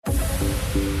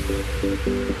Good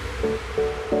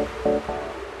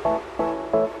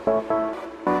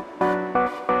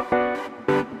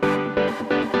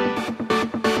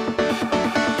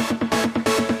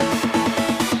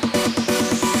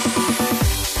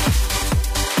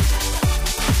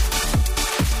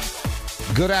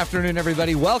afternoon,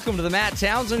 everybody. Welcome to the Matt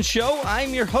Townsend Show.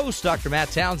 I'm your host, Dr.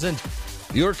 Matt Townsend,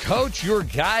 your coach, your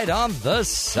guide on the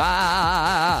side,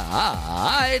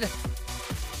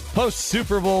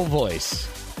 post-Super Bowl voice.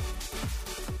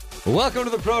 Welcome to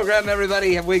the program,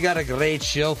 everybody. Have we got a great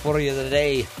show for you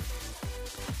today?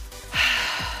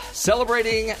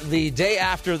 Celebrating the day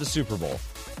after the Super Bowl.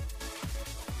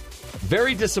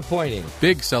 Very disappointing.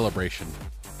 Big celebration.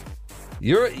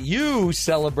 You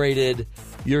celebrated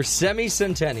your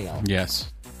semi-centennial.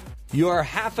 Yes. You are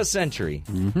half a century.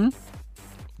 Mm-hmm.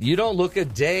 You don't look a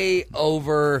day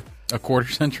over... A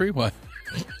quarter century? What?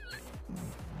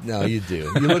 No, you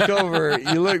do. You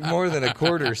look more than a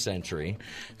quarter century.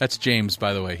 That's James,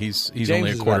 by the way. He's James only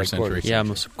a is quarter about a quarter century. Yeah,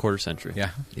 almost a quarter century. Yeah.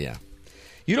 Yeah.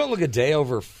 You don't look a day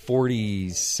over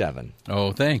 47.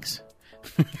 Oh, thanks.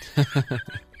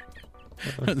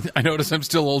 I notice I'm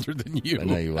still older than you. I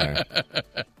know you are.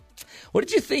 What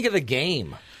did you think of the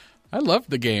game? I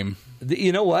loved the game.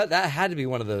 You know what? That had to be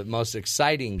one of the most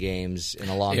exciting games in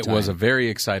a long time. It was a very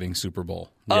exciting Super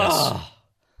Bowl. Yes.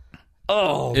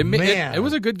 Man. It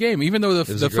was a good game, even though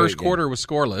the first quarter was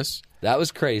scoreless. That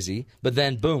was crazy. But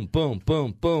then boom, boom,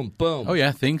 boom, boom, boom. Oh,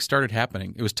 yeah, things started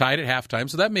happening. It was tied at halftime,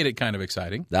 so that made it kind of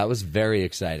exciting. That was very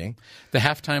exciting. The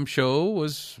halftime show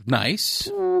was nice.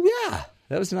 Yeah,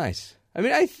 that was nice. I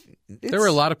mean, there were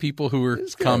a lot of people who were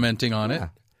commenting on it. Yeah.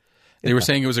 They were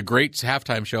saying it was a great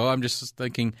halftime show. I'm just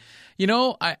thinking,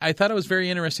 I thought it was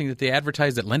very interesting that they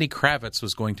advertised that Lenny Kravitz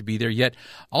was going to be there, yet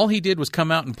all he did was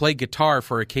come out and play guitar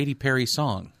for a Katy Perry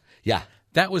song. Yeah.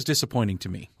 That was disappointing to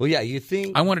me. Well, yeah, you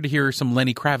think... I wanted to hear some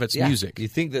Lenny Kravitz music. You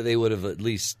think that they would have at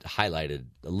least highlighted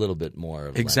a little bit more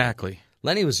of Exactly.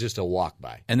 Lenny was just a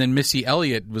walk-by. And then Missy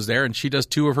Elliott was there, and she does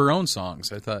two of her own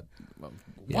songs. I thought,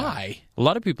 why? A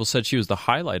lot of people said she was the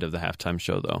highlight of the halftime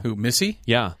show, though. Who, Missy?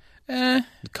 Yeah. She was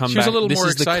a little more exciting.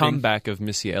 This is the comeback of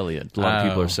Missy Elliott, a lot of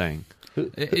people are saying.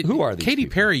 Who are these Katy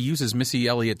people? Perry uses Missy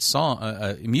Elliott's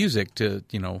song music to,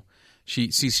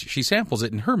 she samples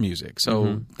it in her music.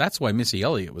 So that's why Missy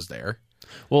Elliott was there.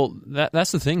 Well,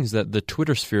 that's the thing, is that the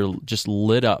Twitter sphere just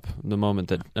lit up the moment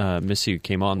that Missy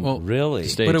came on really? the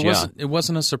stage. But it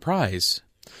wasn't a surprise.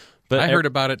 But I heard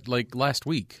about it like last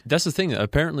week. That's the thing.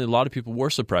 Apparently, a lot of people were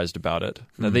surprised about it.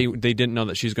 That they didn't know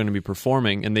that she's going to be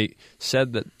performing, and they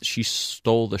said that she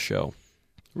stole the show.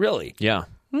 Really? Yeah.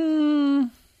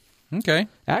 Okay.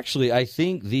 Actually, I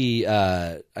think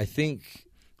the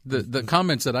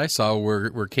comments that I saw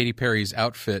were Katy Perry's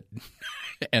outfit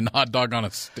and hot dog on a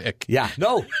stick. Yeah,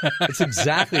 no, it's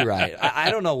exactly right.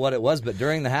 I don't know what it was, but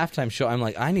during the halftime show, I'm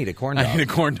like, I need a corn dog. I need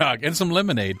a corn dog and some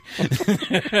lemonade.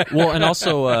 Well, and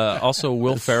also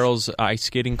Will Ferrell's ice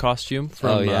skating costume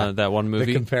from that one movie.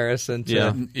 The comparison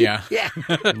to... Yeah.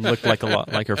 Looked like a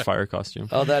lot like her fire costume.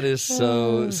 Oh, that is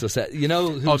so sad. You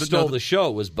know who stole the show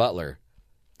was Butler.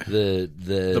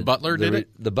 The Butler did it?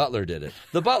 The Butler did it.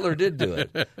 The Butler did do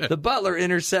it. The Butler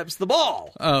intercepts the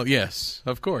ball. Oh, yes,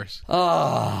 of course.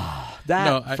 Oh,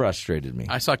 that frustrated me.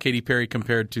 I saw Katy Perry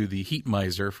compared to the Heat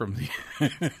Miser from the...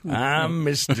 I'm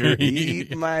Mr.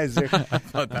 Heat Miser. I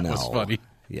thought that was funny.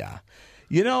 Yeah.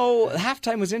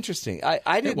 Halftime was interesting. I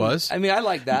didn't. It was. I mean, I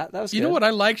liked that. That was You know what I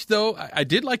liked, though? I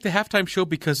did like the halftime show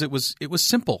because it was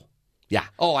simple. Yeah.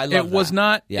 Oh, I love it.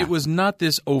 It was not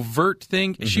this overt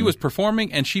thing. Mm-hmm. She was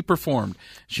performing, and she performed.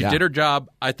 She did her job.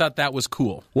 I thought that was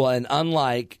cool. Well, and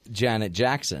unlike Janet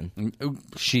Jackson,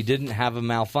 she didn't have a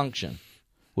malfunction,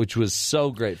 which was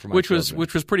so great for my children.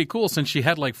 Which was pretty cool, since she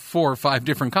had like 4 or 5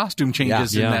 different costume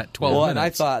changes in that 12 minutes. And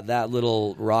I thought that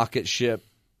little rocket ship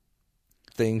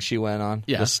thing she went on,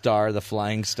 the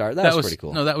flying star, that was pretty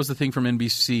cool. No, that was the thing from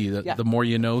NBC, the More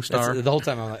You Know star. The whole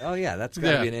time I'm like, oh yeah, that's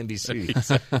got to be an NBC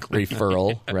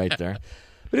referral right there.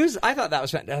 But I thought that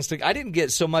was fantastic. I didn't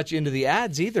get so much into the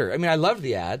ads either. I mean, I loved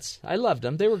the ads. I loved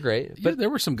them. They were great. But there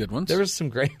were some good ones. There was some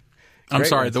great I'm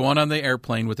sorry, ones. The one on the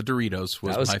airplane with the Doritos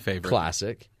was my favorite.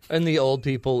 Classic. And the old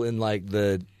people in like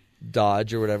the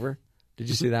Dodge or whatever. Did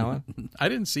you see that one? I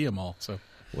didn't see them all, so...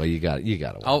 Well, you got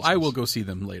to watch I will go see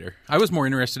them later. I was more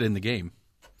interested in the game.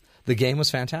 The game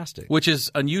was fantastic. Which is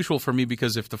unusual for me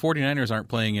because if the 49ers aren't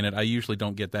playing in it, I usually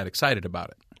don't get that excited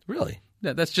about it. Really?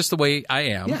 That's just the way I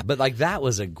am. Yeah, but that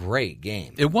was a great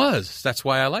game. It was. That's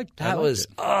why I liked it.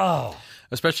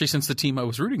 Especially since the team I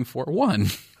was rooting for won.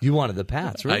 You wanted the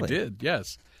Pats, really? I did,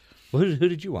 yes. Well, who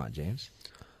did you want, James?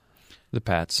 The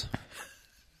Pats.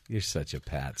 You're such a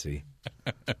patsy.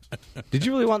 Did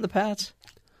you really want the Pats?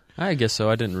 I guess so.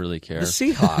 I didn't really care. The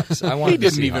Seahawks. I He wanted the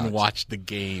didn't even Seahawks. watch the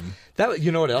game.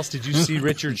 You know what else? Did you see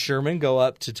Richard Sherman go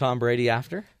up to Tom Brady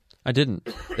after? I didn't.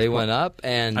 They went up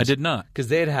and I did not. because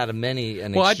they had an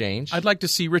exchange. I'd like to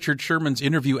see Richard Sherman's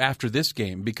interview after this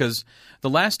game because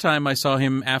the last time I saw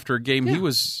him after a game, he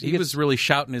was really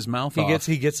shouting his mouth off.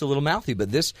 He gets a little mouthy, but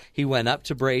he went up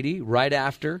to Brady right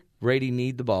after Brady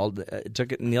kneed the ball,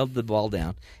 kneeled the ball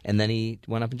down, and then he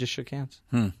went up and just shook hands.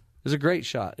 It was a great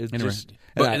shot.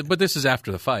 But this is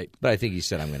after the fight. But I think he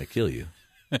said, "I'm going to kill you."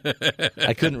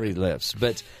 I couldn't read lips,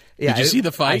 but yeah, Did you see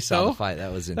the fight? I saw though? the fight.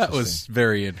 That was interesting. That was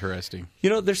very interesting. You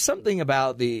know, there's something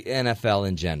about the NFL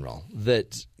in general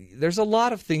that there's a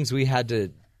lot of things we had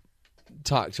to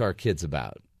talk to our kids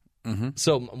about. Mm-hmm.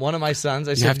 So one of my sons,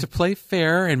 I said, you have to play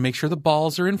fair and make sure the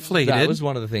balls are inflated. That was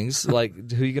one of the things.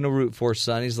 Like, who are you going to root for,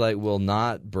 son? He's like, well,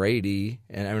 not Brady,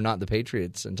 or not the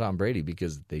Patriots and Tom Brady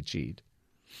because they cheat.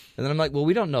 And then I'm like, well,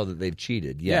 we don't know that they've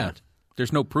cheated yet. Yeah,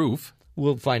 there's no proof.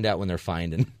 We'll find out when they're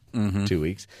fined in 2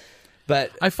 weeks.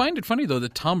 But I find it funny, though,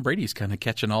 that Tom Brady's kind of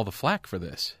catching all the flack for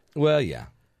this. Well, yeah.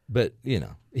 But,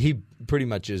 he pretty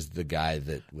much is the guy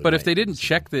that would But if they didn't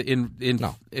check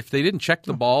if they didn't check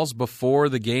the balls before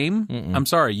the game, I'm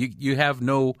sorry, you have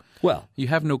no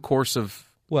course of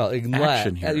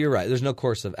action here. You're right. There's no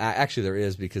course of actually there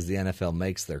is because the NFL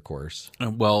makes their course.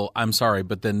 Well, I'm sorry,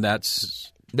 but then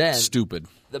that's stupid.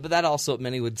 But that also,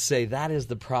 many would say, that is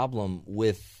the problem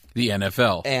with the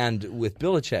NFL. And with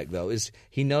Belichick, though, is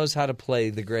he knows how to play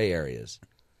the gray areas.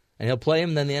 And he'll play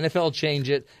him, then the NFL will change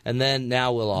it, and then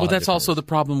now we'll all. Well, that's also the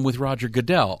problem with Roger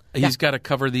Goodell. He's got to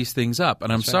cover these things up.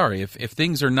 And I'm sorry, if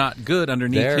things are not good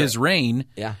underneath his reign,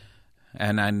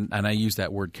 and I use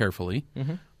that word carefully,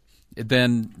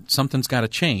 then something's got to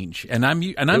change. And I'm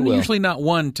usually not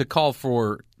one to call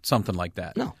for something like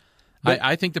that. No.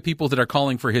 I think the people that are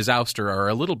calling for his ouster are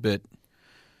a little bit,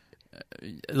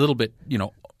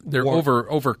 they're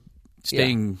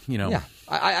overstaying, Yeah,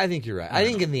 I think you're right. I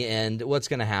think in the end, what's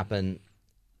going to happen,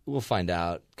 we'll find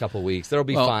out a couple weeks. There'll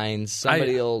be fines.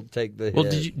 Somebody will take the hit. Well,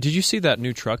 did you see that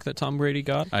new truck that Tom Brady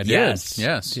got? I did.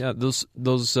 Yes. Yeah,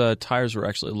 those tires were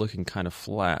actually looking kind of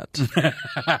flat.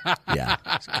 Yeah.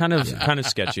 It's kind of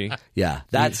sketchy. Yeah.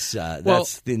 That's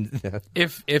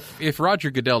if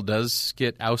Roger Goodell does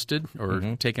get ousted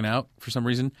or taken out for some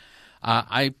reason,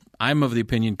 I'm of the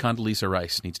opinion Condoleezza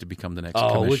Rice needs to become the next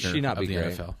commissioner would she not of be the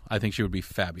great? NFL. I think she would be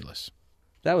fabulous.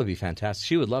 That would be fantastic.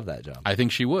 She would love that job. I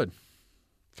think she would.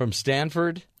 From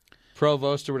Stanford,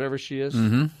 provost or whatever she is.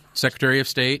 Mm-hmm. Secretary of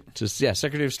State.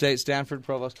 Secretary of State, Stanford,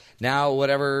 provost. Now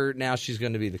she's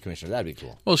going to be the commissioner. That'd be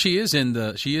cool. Well, she is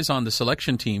on the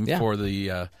selection team for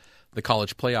the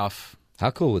college playoff. How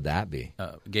cool would that be?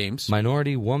 Games.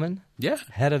 Minority woman? Yeah.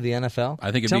 Head of the NFL?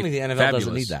 I think it'd Tell be me the NFL fabulous.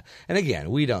 doesn't need that. And again,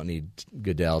 we don't need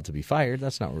Goodell to be fired.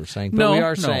 That's not what we're saying. But No, we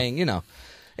are no. saying,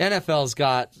 NFL's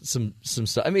got some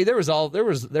stuff. I mean, there was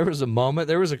a moment,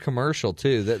 there was a commercial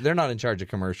too. That they're not in charge of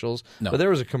commercials, but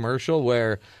there was a commercial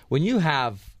where when you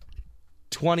have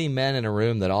 20 men in a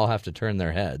room that all have to turn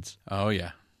their heads. Oh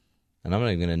yeah. And I'm not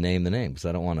even going to name the name because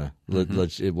I don't want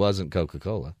to. It wasn't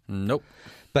Coca-Cola. Nope.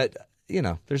 But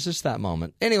there's just that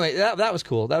moment. Anyway, that was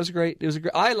cool. That was great.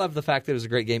 I love the fact that it was a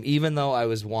great game, even though I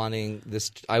was wanting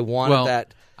this. I wanted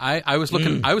that. I was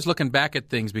looking. I was looking back at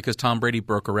things because Tom Brady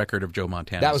broke a record of Joe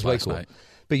Montana. That was way last cool. night.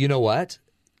 But you know what?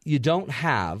 You don't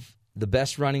have the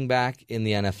best running back in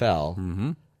the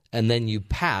NFL, and then you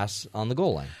pass on the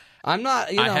goal line. I'm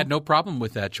not. I had no problem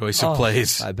with that choice of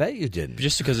plays. I bet you didn't.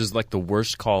 Just because it's like the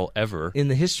worst call ever in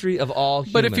the history of all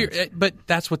humans. But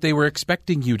that's what they were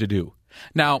expecting you to do.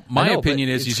 Now, my opinion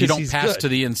is you don't pass to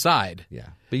the inside. Yeah,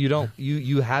 but you don't.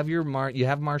 You have you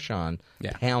have Marshawn.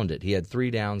 Yeah. Pound it. He had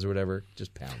 3 downs or whatever.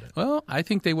 Just pound it. Well, I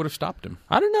think they would have stopped him.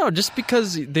 I don't know. Just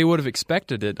because they would have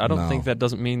expected it, I don't think that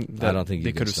doesn't mean that I don't think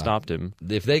they could have stopped him.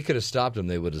 If they could have stopped him,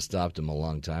 they would have stopped him a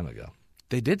long time ago.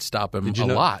 They did stop him a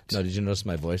lot. No, did you notice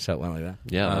my voice how it went like that?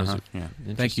 Yeah.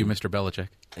 Thank you, Mr. Belichick.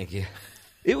 Thank you.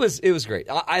 It was great.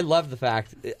 I love the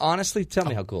fact. Honestly, tell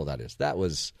me how cool that is.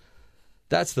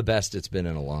 That's the best it's been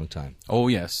in a long time. Oh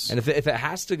yes. And if it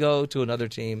has to go to another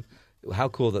team, how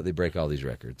cool that they break all these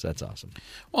records. That's awesome.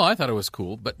 Well, I thought it was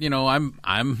cool, but I'm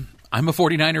a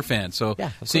 49er fan, so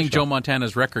seeing Joe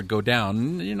Montana's record go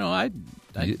down, I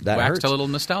waxed hurts. a little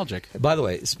nostalgic. By the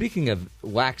way, speaking of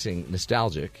waxing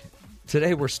nostalgic,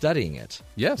 today we're studying it.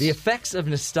 Yes. The effects of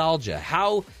nostalgia,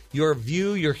 how your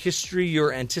view, your history,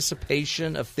 your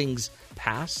anticipation of things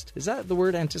past. Is that the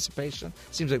word, anticipation?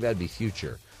 Seems like that'd be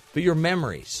future. But your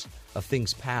memories of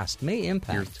things past may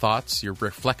impact. Your thoughts, your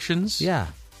reflections. Yeah.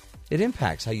 It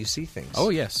impacts how you see things. Oh,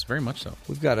 yes, very much so.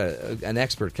 We've got an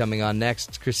expert coming on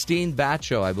next, Krystine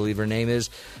Batcho, I believe her name is,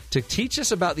 to teach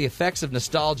us about the effects of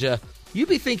nostalgia. You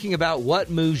be thinking about what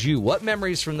moves you, what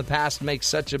memories from the past make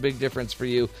such a big difference for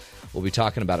you. We'll be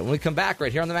talking about it when we come back right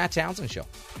here on The Matt Townsend Show.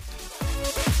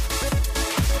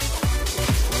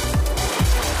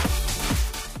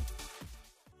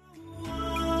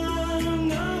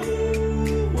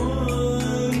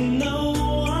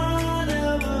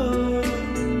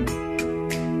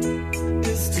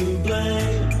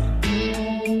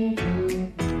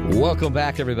 Welcome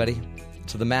back, everybody,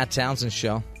 to the Matt Townsend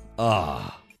Show.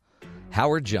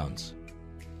 Howard Jones.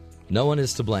 No one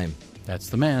is to blame. That's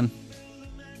the man.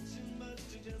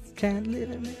 Can't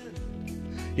live in it.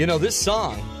 You know, this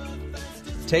song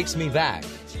takes me back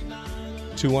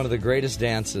to one of the greatest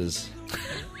dances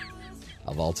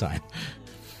of all time.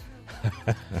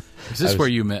 Is this where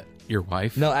you met your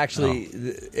wife? No, actually,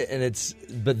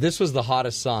 but this was the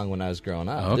hottest song when I was growing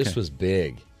up. Oh, okay. This was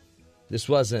big. This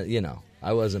wasn't,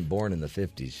 I wasn't born in the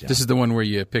 50s. Sean. This is the one where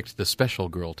you picked the special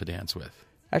girl to dance with.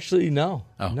 Actually, no.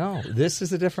 Oh. No, this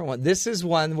is a different one. This is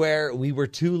one where we were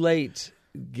too late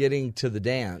getting to the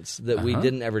dance that we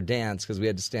didn't ever dance because we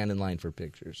had to stand in line for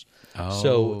pictures. Oh.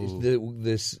 So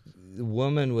this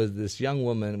young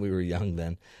woman, we were young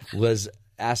then, was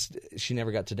asked. She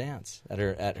never got to dance at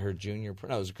her junior.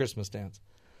 No, it was a Christmas dance.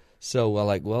 So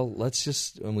let's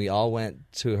just. And we all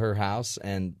went to her house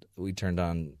and we turned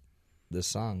on this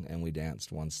song and we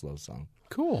danced one slow song.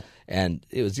 Cool. And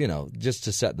it was, just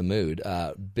to set the mood.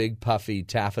 Big puffy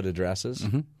taffeta dresses.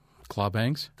 Mm-hmm. Claw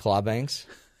bangs.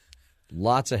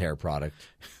 Lots of hair product.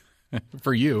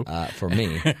 For you. For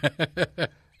me.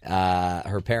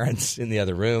 Her parents in the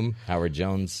other room, Howard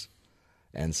Jones,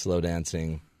 and slow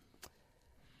dancing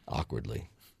awkwardly,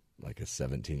 like a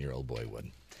 17-year-old boy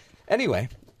would. Anyway,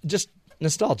 just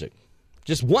nostalgic.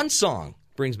 Just one song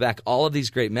brings back all of these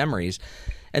great memories.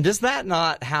 And does that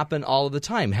not happen all of the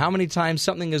time? How many times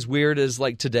something as weird as,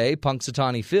 like today,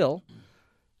 Punxsutawney Phil,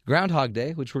 Groundhog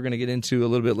Day, which we're going to get into a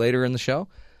little bit later in the show,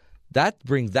 that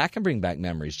can bring back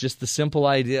memories. Just the simple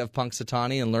idea of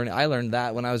Punxsutawney and learning. I learned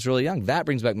that when I was really young. That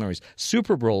brings back memories.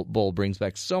 Super Bowl brings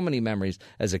back so many memories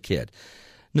as a kid.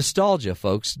 Nostalgia,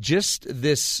 folks, just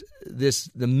the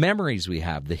memories we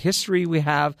have, the history we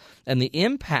have, and the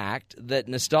impact that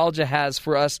nostalgia has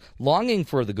for us longing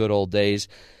for the good old days.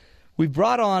 We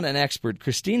brought on an expert,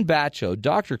 Krystine Batcho,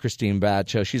 Dr. Krystine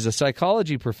Batcho. She's a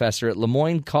psychology professor at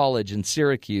Lemoyne College in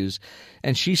Syracuse,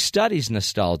 and she studies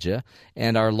nostalgia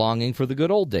and our longing for the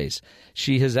good old days.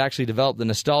 She has actually developed the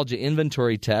Nostalgia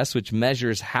Inventory Test, which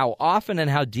measures how often and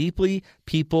how deeply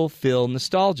people feel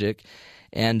nostalgic,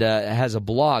 and has a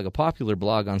popular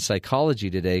blog on Psychology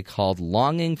Today called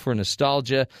Longing for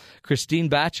Nostalgia. Krystine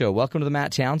Batcho, welcome to the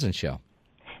Matt Townsend Show.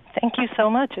 Thank you so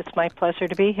much. It's my pleasure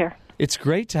to be here. It's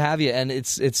great to have you, and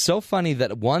it's so funny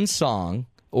that one song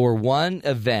or one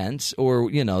event or,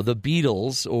 the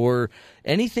Beatles or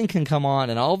anything can come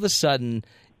on, and all of a sudden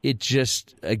it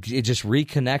just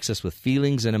reconnects us with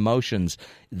feelings and emotions.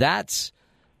 That's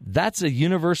a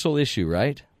universal issue,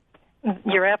 right?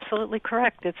 You're absolutely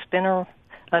correct. It's been an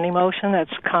emotion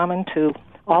that's common to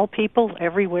all people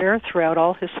everywhere throughout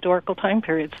all historical time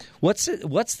periods. What's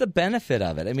the benefit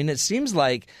of it? I mean, it seems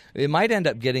like it might end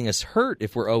up getting us hurt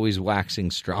if we're always waxing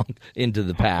strong into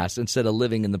the past instead of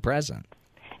living in the present.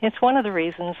 It's one of the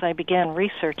reasons I began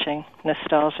researching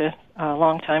nostalgia a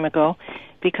long time ago,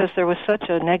 because there was such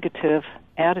a negative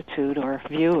attitude or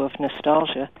view of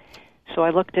nostalgia. So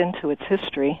I looked into its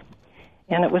history,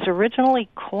 and it was originally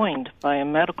coined by a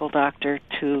medical doctor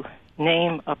to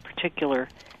name a particular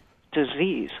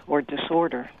disease or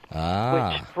disorder,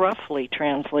 which roughly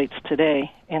translates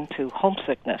today into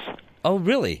homesickness. Oh,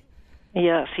 really?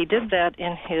 Yes, he did that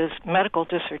in his medical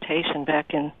dissertation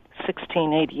back in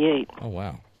 1688. Oh,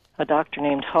 wow. A doctor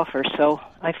named Huffer. So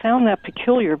I found that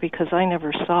peculiar because I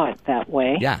never saw it that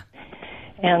way. Yeah.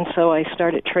 And so I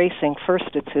started tracing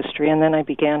first its history, and then I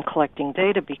began collecting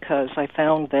data because I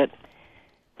found that,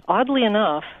 oddly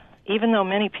enough, even though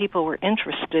many people were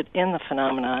interested in the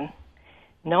phenomenon,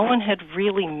 no one had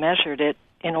really measured it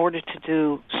in order to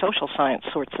do social science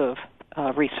sorts of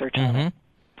research on it.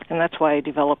 And that's why I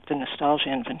developed the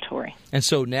Nostalgia Inventory. And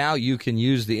so now you can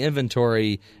use the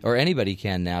inventory, or anybody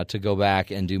can now, to go back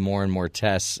and do more and more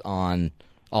tests on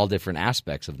all different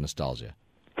aspects of nostalgia.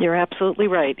 You're absolutely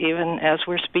right. Even as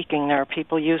we're speaking, there are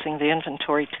people using the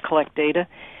inventory to collect data.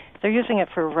 They're using it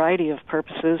for a variety of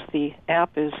purposes. The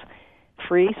app is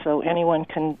free, so anyone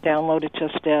can download it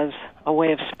just as a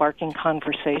way of sparking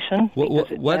conversation.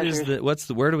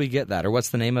 Where do we get that, or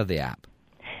what's the name of the app?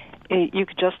 You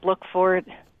could just look for it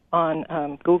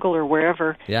on Google or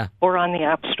wherever, or on the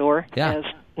App Store as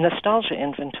Nostalgia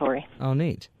Inventory. Oh,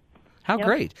 neat. How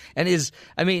great. And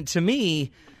to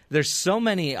me, there's so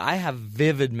many, I have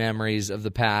vivid memories of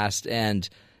the past, and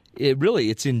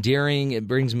it's endearing. It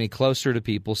brings me closer to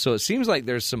people. So it seems like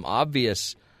there's some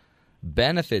obvious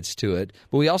benefits to it.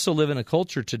 But we also live in a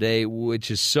culture today which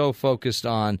is so focused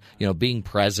on, being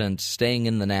present, staying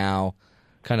in the now,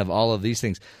 kind of all of these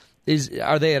things.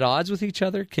 Are they at odds with each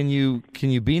other? Can you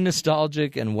be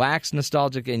nostalgic and wax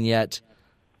nostalgic and yet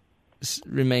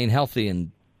remain healthy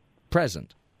and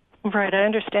present? Right, I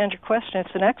understand your question.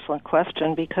 It's an excellent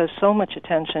question because so much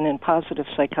attention in positive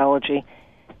psychology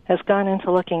has gone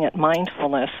into looking at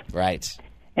mindfulness. Right.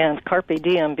 And carpe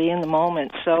diem, be in the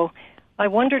moment. So I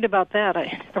wondered about that.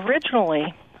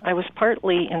 Originally, I was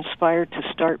partly inspired to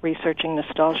start researching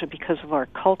nostalgia because of our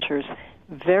culture's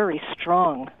very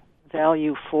strong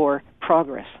value for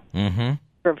progress. Mm-hmm.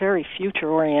 We're a very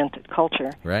future-oriented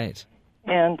culture. Right.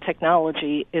 And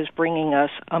technology is bringing us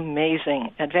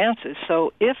amazing advances.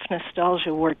 So if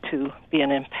nostalgia were to be an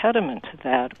impediment to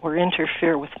that or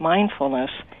interfere with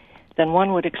mindfulness, then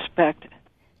one would expect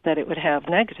that it would have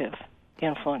negative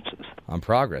influences. On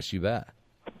progress, you bet.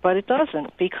 But it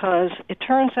doesn't, because it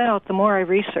turns out the more I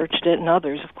researched it, and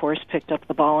others, of course, picked up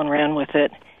the ball and ran with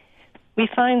it, we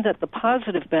find that the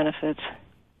positive benefits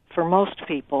for most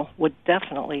people would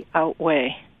definitely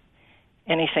outweigh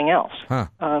anything else.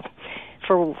 Huh.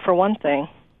 For one thing,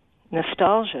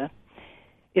 nostalgia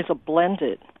is a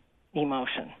blended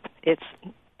emotion. It's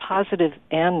positive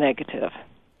and negative.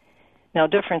 Now,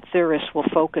 different theorists will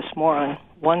focus more on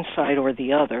one side or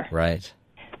the other. Right.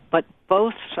 But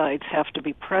both sides have to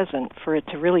be present for it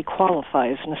to really qualify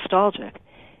as nostalgic.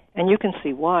 And you can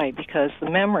see why, because the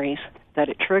memories that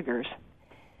it triggers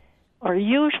are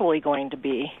usually going to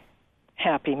be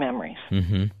happy memories.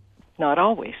 Mm-hmm. Not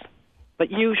always,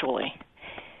 but usually.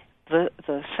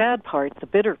 The sad part, the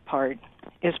bitter part,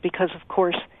 is because, of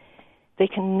course, they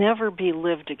can never be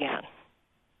lived again.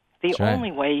 The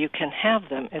only way you can have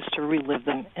them is to relive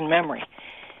them in memory.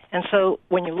 And so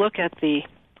when you look at the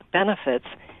benefits,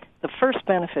 the first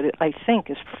benefit, I think,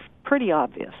 is pretty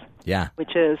obvious. Yeah.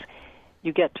 Which is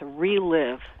you get to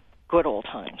relive good old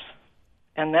times.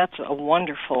 And that's a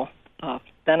wonderful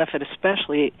benefit,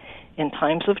 especially in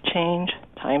times of change,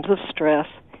 times of stress,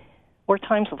 or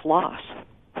times of loss.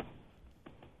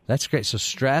 That's great. So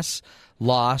stress,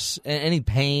 loss, any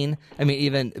pain.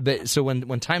 So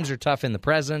when times are tough in the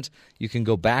present, you can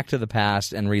go back to the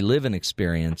past and relive an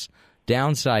experience.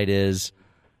 Downside is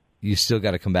you still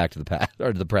got to come back to the past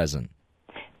or to the present.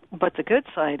 But the good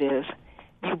side is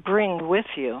you bring with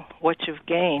you what you've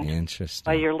gained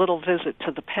by your little visit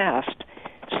to the past.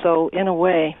 So in a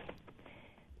way,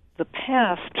 the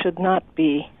past should not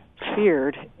be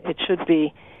feared. It should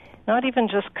be not even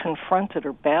just confronted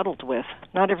or battled with.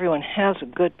 Not everyone has a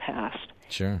good past.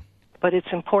 Sure. But it's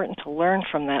important to learn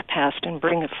from that past and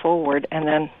bring it forward, and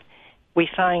then we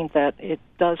find that it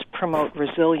does promote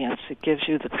resilience. It gives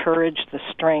you the courage, the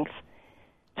strength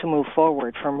to move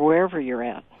forward from wherever you're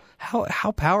at.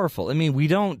 How powerful.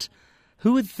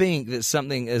 Who would think that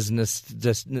something as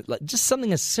just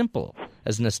something as simple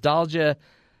as nostalgia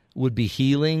would be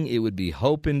healing, it would be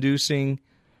hope-inducing,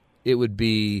 it would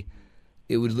be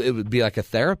like a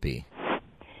therapy.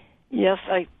 Yes,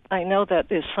 I know that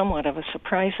is somewhat of a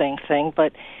surprising thing,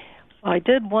 but I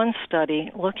did one study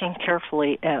looking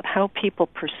carefully at how people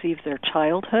perceive their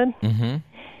childhood, mm-hmm.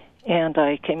 and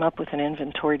I came up with an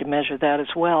inventory to measure that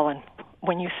as well. And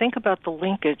when you think about the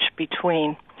linkage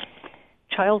between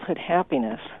childhood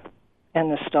happiness and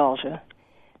nostalgia,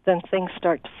 then things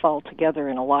start to fall together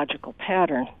in a logical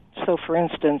pattern. So, for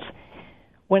instance,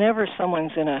 whenever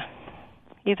someone's in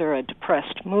either a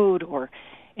depressed mood or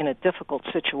in a difficult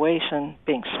situation,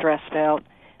 being stressed out,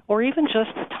 or even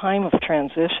just a time of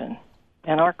transition,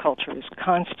 and our culture is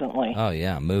constantly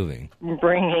moving,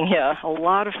 bringing a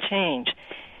lot of change.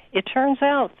 It turns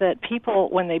out that people,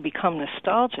 when they become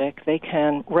nostalgic, they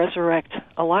can resurrect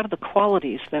a lot of the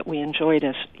qualities that we enjoyed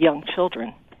as young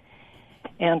children.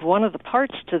 And one of the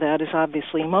parts to that is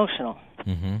obviously emotional.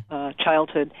 Mm-hmm.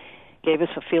 Childhood gave us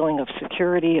a feeling of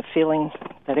security, a feeling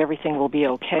that everything will be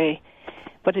okay.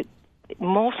 But it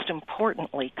most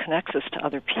importantly connects us to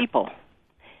other people.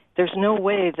 There's no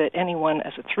way that anyone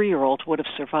as a 3-year-old would have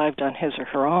survived on his or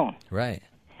her own. Right.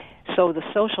 So the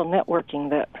social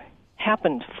networking that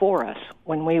happened for us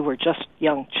when we were just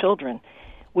young children,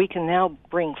 we can now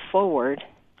bring forward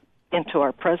into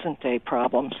our present-day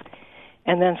problems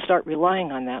and then start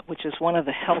relying on that, which is one of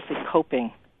the healthy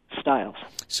coping styles.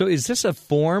 So is this a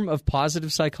form of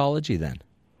positive psychology then?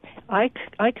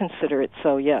 I consider it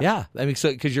so, yes. Yeah, I mean,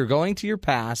 because you're going to your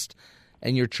past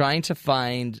and you're trying to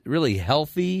find really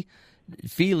healthy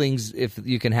feelings, if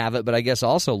you can have it, but I guess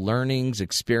also learnings,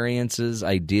 experiences,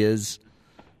 ideas,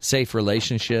 safe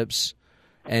relationships,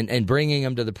 and bringing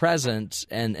them to the present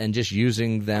and just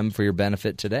using them for your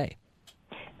benefit today.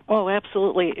 Oh,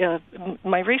 absolutely.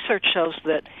 My research shows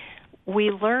that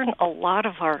we learn a lot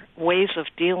of our ways of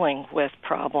dealing with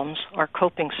problems, our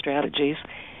coping strategies,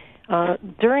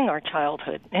 during our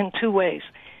childhood in two ways.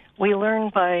 We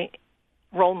learn by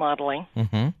role modeling,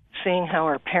 seeing how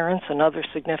our parents and other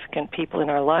significant people in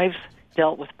our lives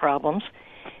dealt with problems.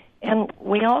 And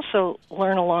we also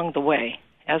learn along the way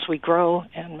as we grow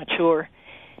and mature.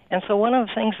 And so one of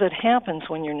the things that happens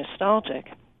when you're nostalgic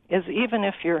is even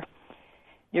if you're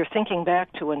thinking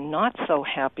back to a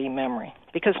not-so-happy memory,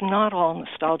 because not all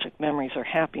nostalgic memories are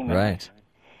happy memories.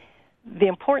 Right. The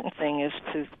important thing is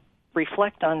to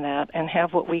reflect on that and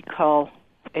have what we call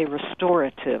a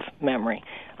restorative memory,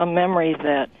 a memory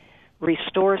that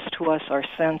restores to us our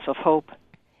sense of hope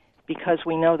because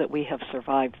we know that we have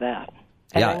survived that.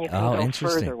 And then you can go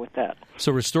further with that.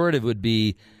 So restorative would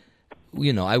be,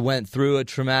 I went through a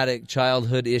traumatic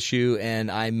childhood issue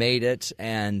and I made it,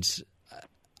 and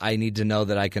I need to know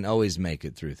that I can always make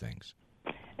it through things.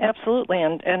 Absolutely,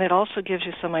 and it also gives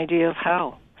you some idea of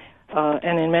how.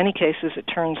 And in many cases, it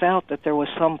turns out that there was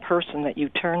some person that you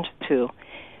turned to.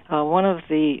 One of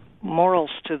the morals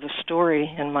to the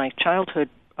story in my childhood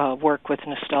work with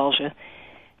nostalgia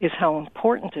is how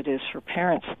important it is for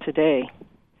parents today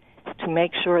to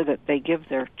make sure that they give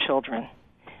their children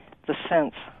the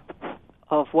sense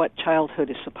of what childhood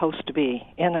is supposed to be,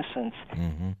 innocence,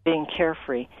 being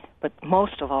carefree, but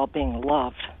most of all being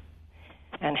loved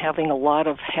and having a lot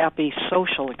of happy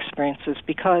social experiences,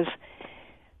 because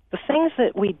the things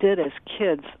that we did as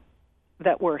kids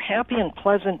that were happy and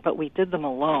pleasant, but we did them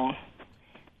alone,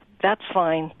 that's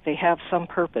fine. They have some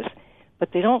purpose,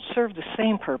 but they don't serve the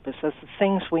same purpose as the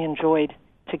things we enjoyed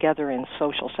together in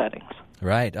social settings.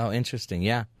 Right. Oh, interesting.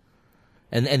 Yeah.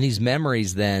 And these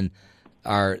memories then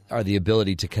are the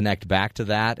ability to connect back to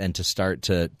that and to start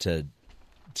to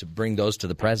bring those to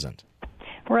the present.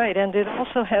 Right, and it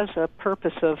also has a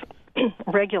purpose of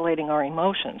regulating our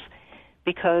emotions,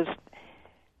 because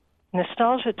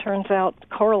nostalgia turns out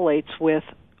correlates with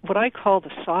what I call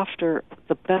the softer,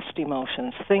 the best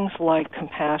emotions, things like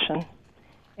compassion,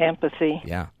 empathy,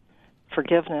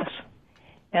 forgiveness.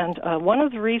 And one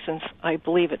of the reasons I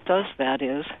believe it does that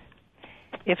is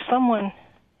if someone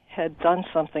had done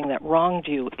something that wronged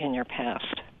you in your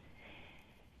past,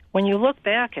 when you look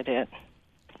back at it,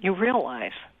 you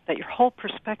realize that your whole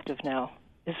perspective now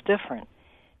is different.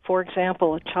 For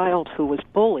example, a child who was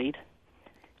bullied,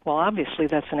 well, obviously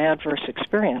that's an adverse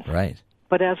experience. Right.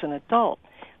 But as an adult,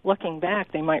 looking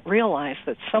back, they might realize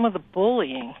that some of the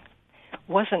bullying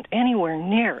wasn't anywhere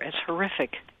near as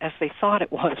horrific as they thought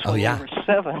it was when they were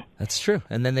 7. That's true.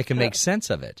 And then they can make sense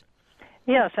of it.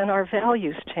 Yes, and our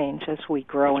values change as we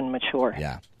grow and mature.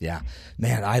 Yeah.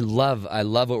 Man, I love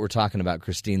what we're talking about,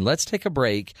 Krystine. Let's take a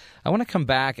break. I want to come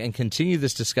back and continue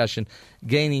this discussion,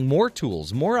 gaining more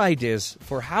tools, more ideas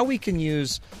for how we can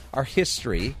use our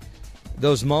history,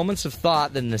 those moments of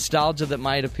thought, the nostalgia that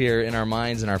might appear in our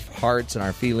minds and our hearts and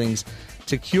our feelings,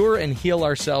 to cure and heal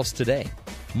ourselves today.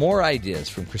 More ideas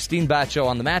from Krystine Batcho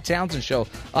on The Matt Townsend Show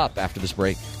up after this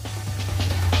break.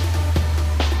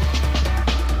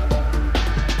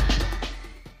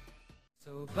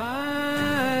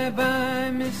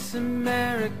 Bye-bye, Miss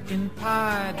American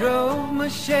Pie. Drove my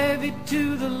Chevy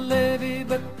to the levee,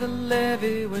 but the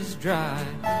levee was dry.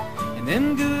 And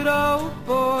them good old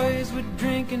boys were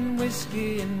drinking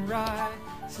whiskey and rye,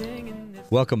 singing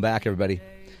this. Welcome back, everybody,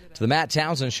 to The Matt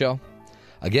Townsend Show.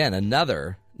 Again,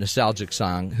 another nostalgic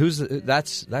song.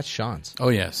 That's Sean's. Oh,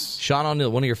 yes. Sean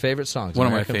O'Neill, one of your favorite songs. One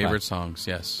of my favorite songs,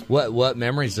 yes. What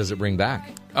memories does it bring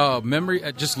back?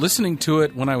 Memory, just listening to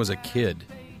it when I was a kid.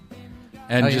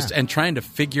 And and trying to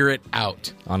figure it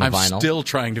out. On a vinyl? I'm still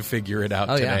trying to figure it out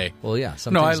today. Yeah. Well, yeah.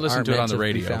 No, I listened to it on the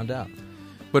radio. Found out.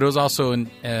 But it was also an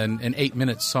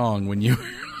 8-minute song when you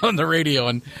were on the radio,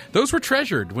 and those were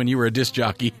treasured when you were a disc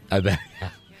jockey. I bet.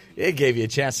 It gave you a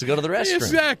chance to go to the restroom.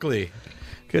 Exactly.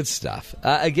 Good stuff.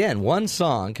 Again, one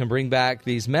song can bring back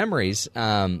these memories,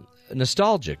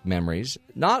 nostalgic memories.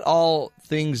 Not all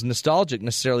things nostalgic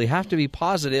necessarily have to be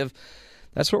positive.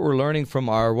 That's what we're learning from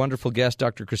our wonderful guest,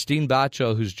 Dr. Krystine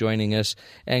Batcho, who's joining us.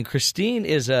 And Krystine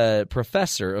is a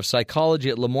professor of psychology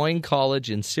at Le Moyne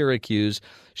College in Syracuse.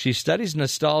 She studies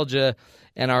nostalgia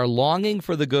and our longing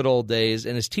for the good old days,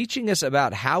 and is teaching us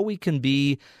about how we can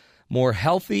be more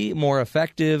healthy, more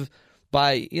effective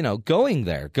by, going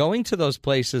there, going to those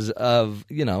places of,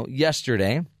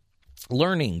 yesterday,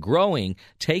 learning, growing,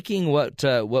 taking what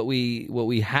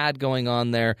we had going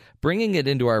on there, bringing it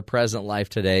into our present life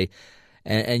today,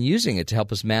 and using it to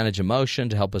help us manage emotion,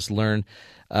 to help us learn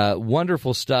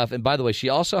wonderful stuff. And by the way, she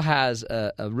also has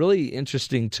a really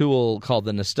interesting tool called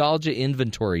the Nostalgia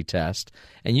Inventory Test,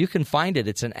 and you can find it.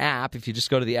 It's an app. If you just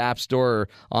go to the App Store or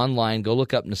online, go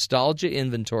look up Nostalgia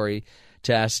Inventory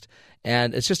Test,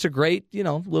 and it's just a great,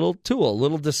 little tool,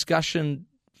 little discussion,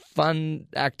 fun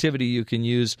activity you can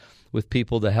use with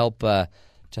people to help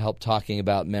talking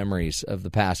about memories of the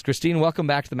past. Krystine, welcome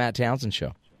back to the Matt Townsend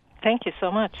Show. Thank you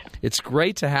so much. It's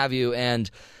great to have you, and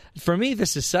for me,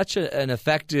 this is such an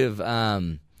effective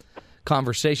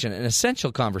conversation, an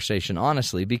essential conversation,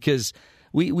 honestly, because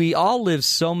we all live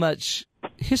so much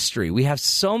history. We have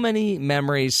so many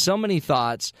memories, so many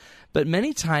thoughts, but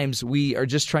many times we are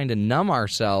just trying to numb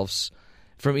ourselves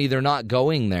from either not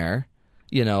going there,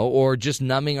 or just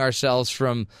numbing ourselves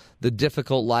from the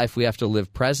difficult life we have to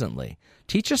live presently.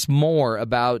 Teach us more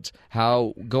about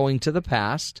how going to the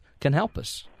past can help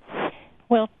us.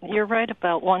 Well, you're right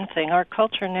about one thing. Our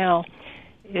culture now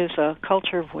is a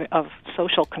culture of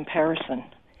social comparison.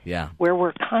 Yeah. Where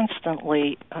we're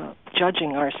constantly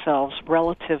judging ourselves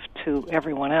relative to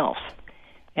everyone else.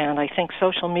 And I think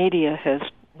social media has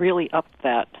really upped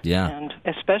that. Yeah. And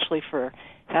especially for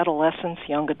adolescents,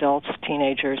 young adults,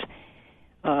 teenagers.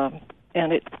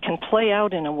 And it can play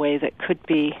out in a way that could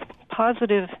be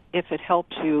positive if it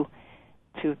helps you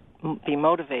to be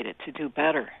motivated to do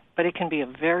better. But it can be a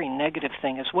very negative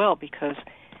thing as well, because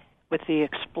with the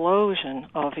explosion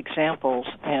of examples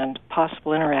and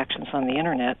possible interactions on the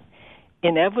Internet,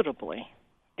 inevitably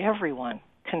everyone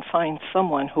can find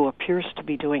someone who appears to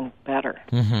be doing better.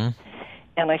 Mm-hmm.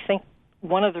 And I think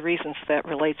one of the reasons that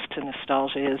relates to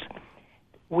nostalgia is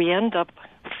we end up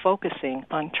focusing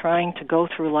on trying to go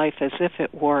through life as if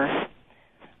it were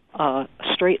a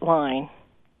straight line,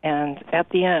 and at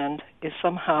the end is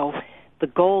somehow the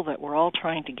goal that we're all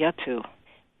trying to get to.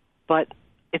 But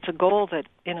it's a goal that,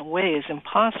 in a way, is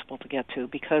impossible to get to,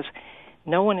 because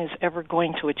no one is ever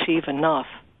going to achieve enough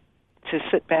to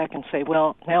sit back and say,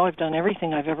 well, now I've done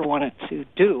everything I've ever wanted to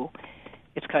do.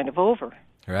 It's kind of over.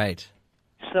 Right.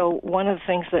 So one of the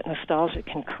things that nostalgia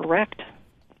can correct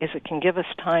is it can give us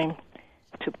time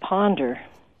to ponder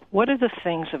what are the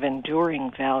things of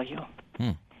enduring value.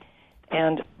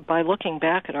 And by looking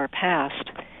back at our past,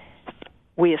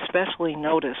 we especially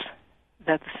notice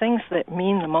that the things that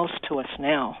mean the most to us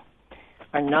now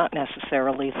are not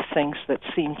necessarily the things that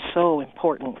seemed so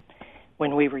important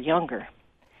when we were younger.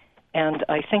 And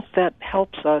I think that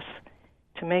helps us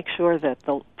to make sure that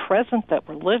the present that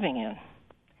we're living in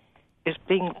is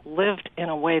being lived in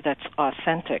a way that's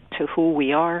authentic to who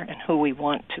we are and who we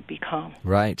want to become.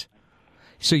 Right.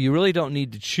 So you really don't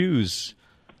need to choose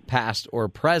past or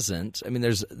present. I mean,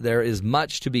 there is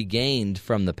much to be gained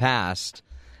from the past,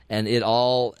 and it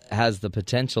all has the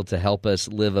potential to help us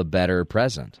live a better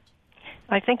present.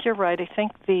 I think you're right. I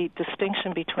think the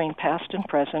distinction between past and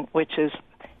present, which is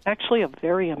actually a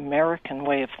very American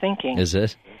way of thinking. Is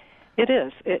it? It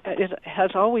is. It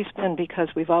has always been, because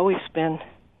we've always been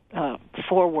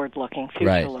forward-looking,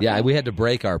 future-looking. Right. Yeah, we had to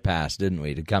break our past, didn't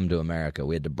we, to come to America.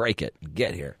 We had to break it and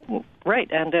get here. Right,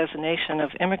 and as a nation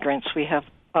of immigrants, we have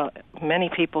many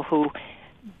people who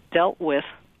dealt with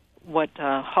what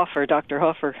Dr.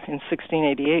 Hoffer in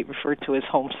 1688 referred to as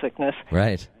homesickness.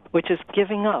 Right. Which is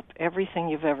giving up everything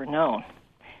you've ever known.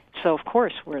 So, of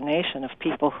course, we're a nation of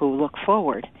people who look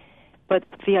forward. But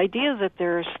the idea that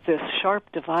there's this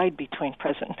sharp divide between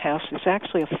present and past is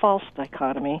actually a false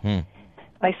dichotomy.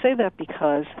 I say that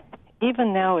because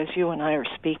even now as you and I are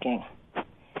speaking,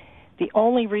 the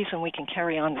only reason we can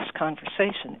carry on this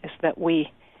conversation is that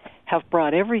we have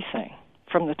brought everything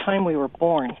from the time we were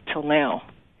born till now,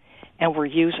 and we're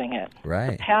using it.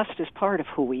 Right. The past is part of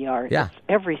who we are. Yeah. It's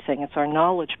everything. It's our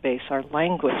knowledge base, our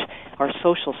language, our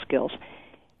social skills.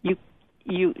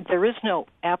 There is no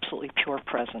absolutely pure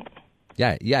present.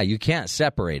 Yeah, you can't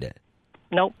separate it.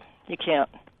 Nope, you can't.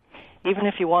 Even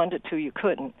if you wanted to, you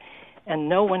couldn't. And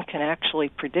no one can actually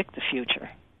predict the future.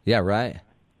 Yeah, right.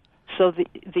 So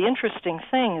the interesting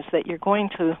thing is that you're going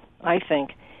to, I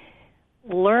think,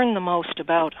 learn the most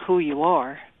about who you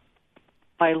are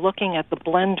by looking at the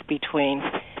blend between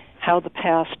how the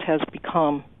past has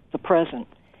become the present.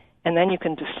 And then you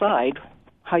can decide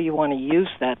how you want to use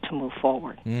that to move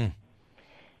forward.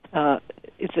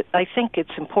 I think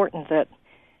it's important that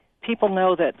people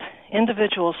know that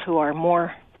individuals who are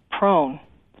more prone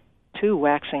to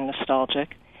waxing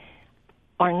nostalgic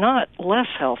are not less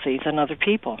healthy than other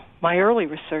people. My early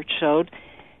research showed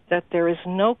that there is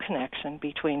no connection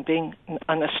between being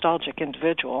a nostalgic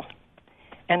individual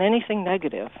and anything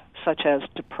negative, such as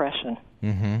depression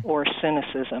or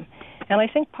cynicism. And I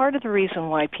think part of the reason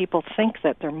why people think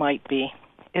that there might be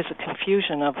is a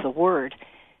confusion of the word.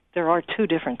 There are two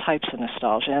different types of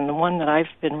nostalgia, and the one that I've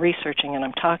been researching and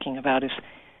I'm talking about is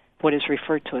what is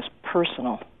referred to as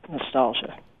personal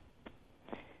nostalgia.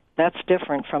 That's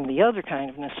different from the other kind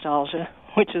of nostalgia,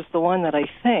 which is the one that I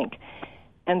think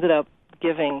ended up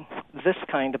giving this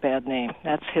kind of bad name.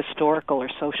 That's historical or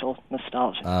social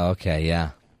nostalgia. Oh, okay,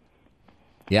 yeah.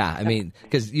 Yeah, I mean,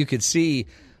 because you could see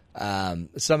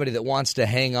somebody that wants to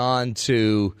hang on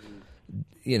to,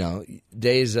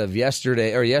 days of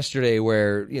yesterday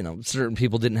where, certain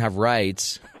people didn't have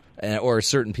rights or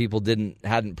certain people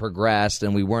hadn't progressed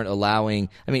and we weren't allowing,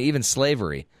 even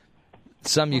slavery.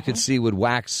 Some you could see would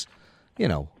wax,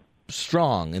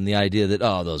 strong in the idea that,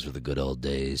 oh, those were the good old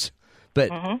days. But,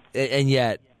 and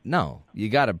yet, no, you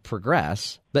got to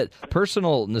progress. But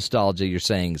personal nostalgia, you're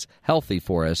saying, is healthy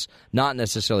for us, not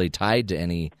necessarily tied to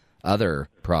any other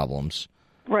problems.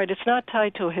 Right. It's not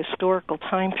tied to a historical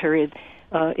time period.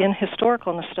 In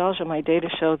historical nostalgia, my data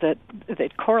show that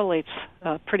it correlates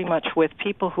pretty much with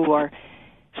people who are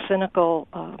cynical,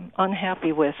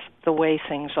 unhappy with the way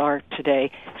things are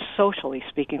today, socially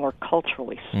speaking or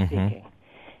culturally speaking.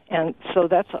 And so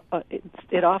that's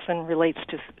it often relates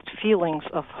to feelings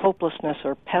of hopelessness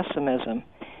or pessimism.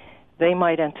 They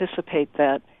might anticipate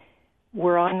that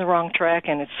we're on the wrong track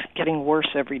and it's getting worse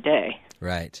every day.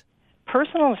 Right.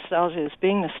 Personal nostalgia is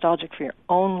being nostalgic for your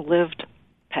own lived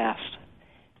past,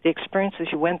 the experiences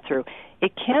you went through.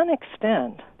 It can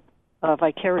extend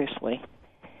vicariously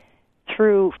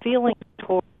through feelings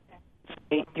toward,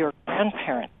 say, your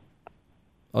grandparent.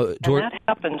 And that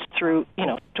happens through,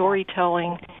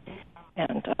 storytelling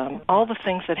and all the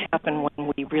things that happen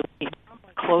when we really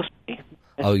closely.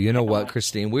 Oh, you know what,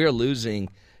 Krystine? We are losing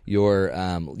your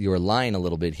line a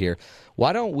little bit here.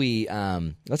 Why don't we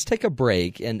let's take a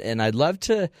break, and I'd love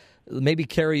to maybe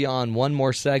carry on one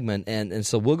more segment, and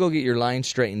so we'll go get your line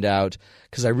straightened out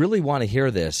because I really want to hear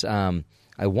this.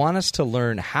 I want us to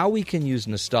learn how we can use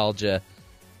nostalgia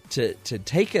to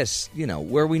take us,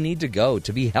 where we need to go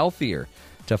to be healthier,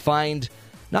 to find,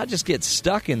 not just get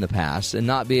stuck in the past and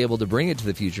not be able to bring it to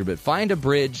the future, but find a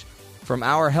bridge from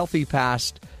our healthy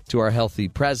past to our healthy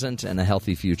present and a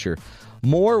healthy future.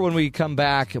 More when we come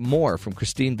back, more from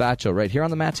Krystine Batcho right here on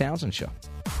The Matt Townsend Show.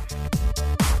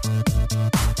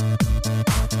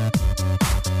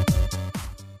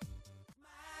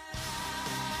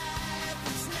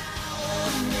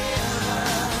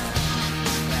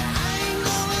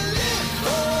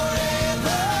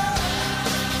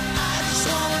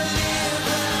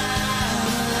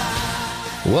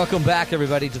 Welcome back,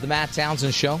 everybody, to the Matt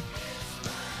Townsend Show.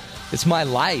 It's my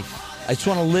life. I just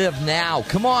want to live now.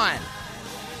 Come on.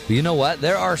 But you know what?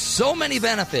 There are so many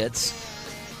benefits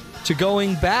to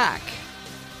going back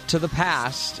to the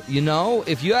past.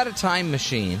 If you had a time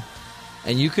machine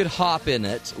and you could hop in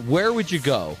it, where would you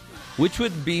go? Which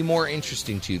would be more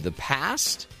interesting to you? The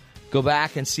past? Go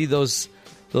back and see those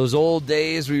old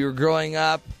days where you were growing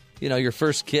up, your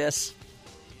first kiss?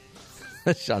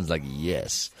 That sounds like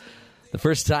yes. The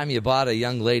first time you bought a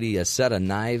young lady a set of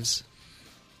knives?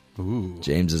 Ooh.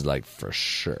 James is like, for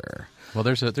sure. Well,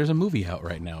 there's a movie out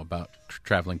right now about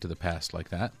traveling to the past like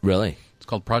that. Really? It's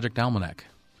called Project Almanac.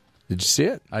 Did you see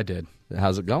it? I did.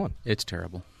 How's it going? It's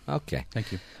terrible. Okay.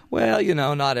 Thank you. Well,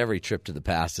 not every trip to the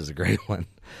past is a great one.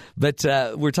 But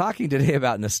we're talking today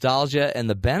about nostalgia and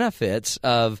the benefits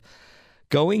of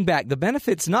going back. The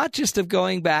benefits not just of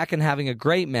going back and having a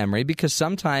great memory, because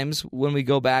sometimes when we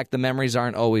go back, the memories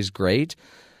aren't always great.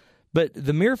 But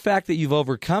the mere fact that you've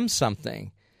overcome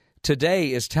something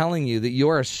today is telling you that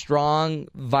you're a strong,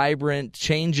 vibrant,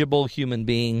 changeable human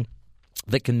being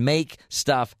that can make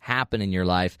stuff happen in your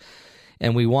life.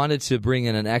 And we wanted to bring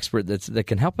in an expert that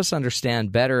can help us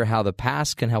understand better how the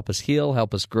past can help us heal,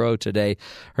 help us grow today.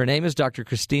 Her name is Dr.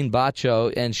 Krystine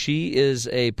Batcho, and she is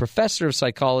a professor of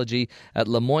psychology at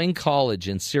Le Moyne College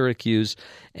in Syracuse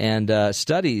and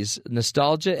studies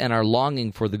nostalgia and our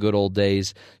longing for the good old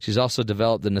days. She's also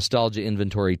developed the Nostalgia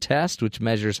Inventory Test, which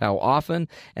measures how often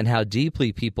and how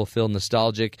deeply people feel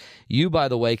nostalgic. You, by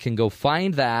the way, can go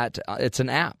find that. It's an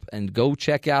app, and go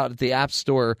check out at the App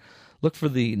Store. Look for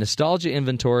the Nostalgia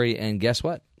Inventory, and guess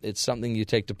what? It's something you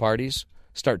take to parties,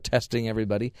 start testing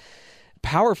everybody.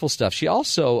 Powerful stuff. She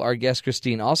also, our guest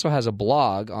Krystine, also has a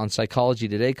blog on Psychology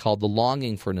Today called The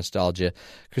Longing for Nostalgia.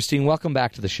 Krystine, welcome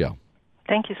back to the show.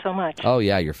 Thank you so much. Oh,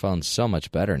 yeah, your phone's so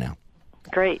much better now.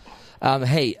 Great.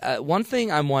 Hey, one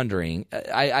thing I'm wondering,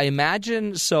 I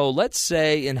imagine, so let's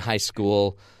say in high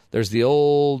school, There's the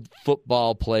old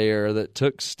football player that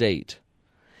took state.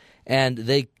 And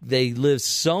they live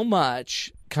so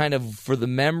much kind of for the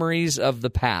memories of the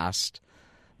past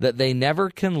that they never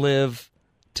can live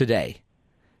today.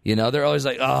 You know, they're always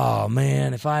like, oh,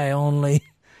 man, if I only,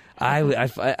 when I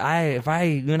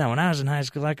was in high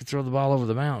school, I could throw the ball over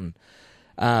the mountain.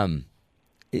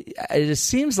 It just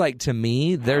seems like to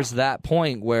me there's that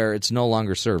point where it's no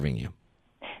longer serving you.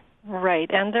 Right,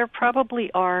 and there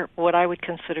probably are what I would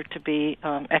consider to be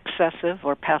excessive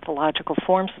or pathological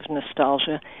forms of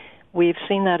nostalgia. We've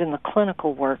seen that in the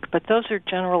clinical work, but those are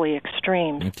generally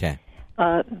extremes. Okay.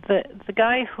 The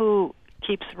guy who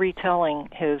keeps retelling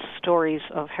his stories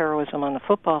of heroism on the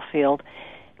football field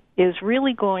is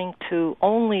really going to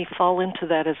only fall into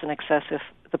that as an excess if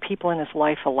the people in his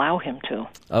life allow him to.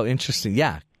 Oh, interesting.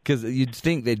 Yeah, because you'd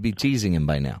think they'd be teasing him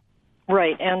by now.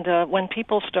 Right, and when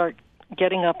people start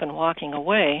getting up and walking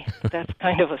away, that's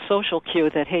kind of a social cue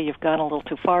that, hey, you've gone a little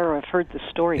too far, or I've heard this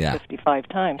story 55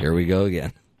 times. Here we go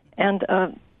again. And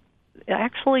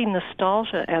actually,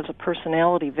 nostalgia as a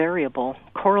personality variable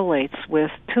correlates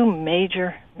with two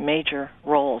major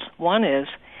roles. One is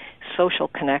social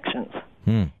connections.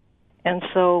 And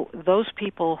so those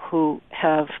people who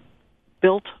have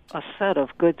built a set of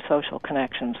good social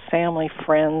connections, family,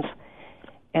 friends,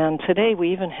 and today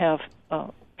we even have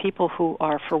people who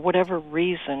are, for whatever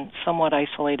reason, somewhat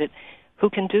isolated, who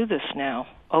can do this now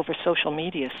over social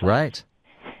media sites. Right.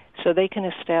 So they can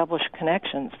establish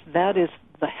connections. That is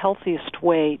the healthiest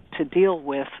way to deal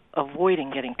with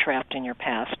avoiding getting trapped in your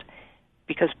past,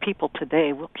 because people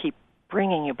today will keep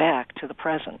bringing you back to the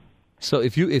present. So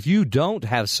if you don't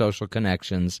have social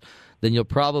connections, then you'll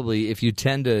probably, if you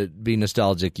tend to be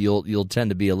nostalgic, you'll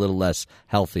tend to be a little less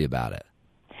healthy about it.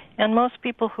 And most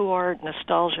people who are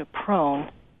nostalgia prone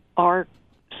are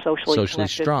socially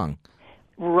connected. Strong.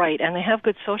 Right, and they have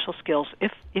good social skills.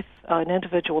 If an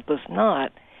individual does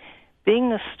not, being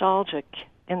nostalgic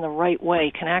in the right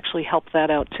way can actually help that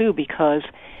out too, because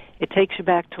it takes you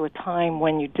back to a time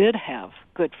when you did have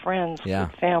good friends, good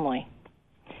family.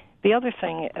 The other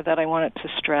thing that I wanted to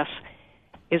stress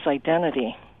is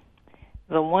identity.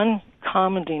 The one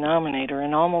common denominator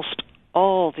in almost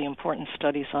all the important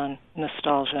studies on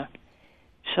nostalgia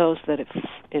shows that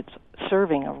it's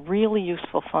serving a really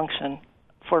useful function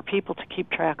for people to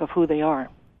keep track of who they are.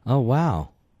 Oh, wow.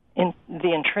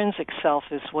 The intrinsic self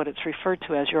is what it's referred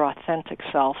to as your authentic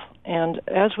self. And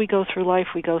as we go through life,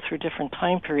 we go through different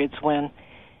time periods when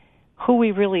who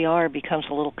we really are becomes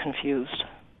a little confused.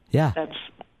 Yeah. That's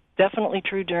definitely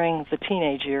true during the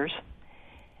teenage years.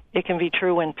 It can be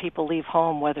true when people leave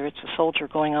home, whether it's a soldier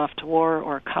going off to war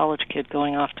or a college kid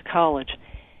going off to college.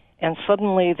 And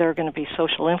suddenly there are going to be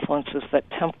social influences that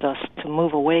tempt us to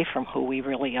move away from who we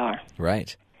really are.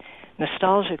 Right.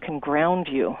 Nostalgia can ground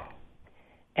you,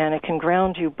 and it can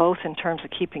ground you both in terms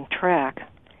of keeping track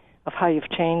of how you've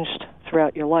changed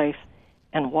throughout your life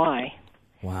and why.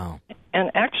 Wow. And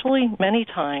actually, many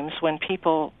times when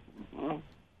people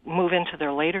move into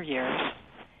their later years,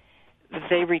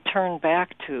 they return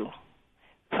back to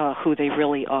who they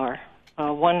really are.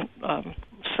 One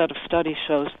set of studies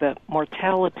shows that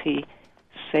mortality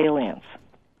salience,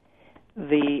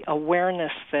 the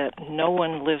awareness that no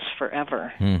one lives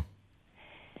forever,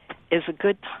 is a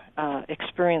good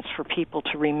experience for people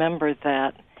to remember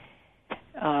that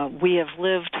we have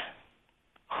lived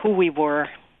who we were,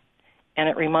 and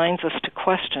it reminds us to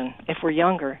question if we're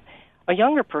younger. A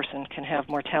younger person can have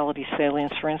mortality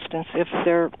salience, for instance, if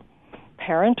their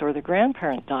parent or the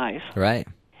grandparent dies. Right.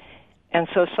 And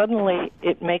so suddenly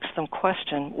it makes them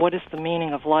question, what is the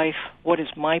meaning of life? What is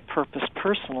my purpose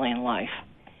personally in life?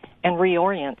 And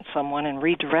reorient someone and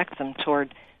redirect them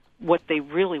toward what they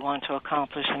really want to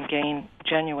accomplish and gain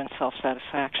genuine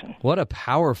self-satisfaction. What a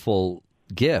powerful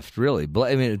gift, really.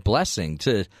 Blessing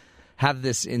to have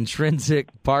this intrinsic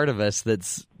part of us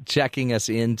that's checking us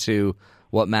into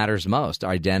what matters most,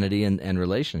 identity and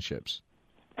relationships.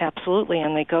 Absolutely,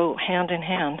 and they go hand in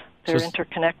hand. They're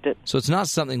interconnected. So it's not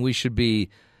something we should be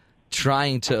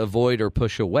trying to avoid or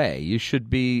push away. You should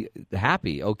be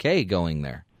happy, okay, going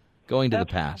there, going to the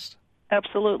past.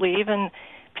 Absolutely. Even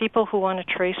people who want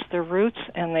to trace their roots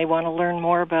and they want to learn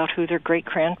more about who their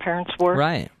great-grandparents were.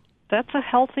 Right. That's a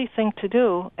healthy thing to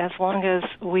do, as long as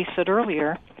we said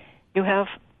earlier, you have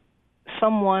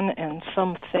someone and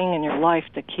something in your life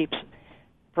that keeps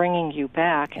bringing you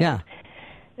back.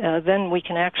 And then we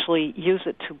can actually use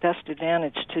it to best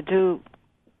advantage to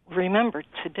remember,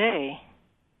 today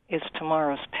is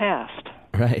tomorrow's past.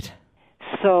 Right.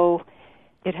 So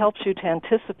it helps you to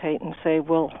anticipate and say,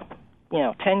 well,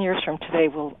 10 years from today,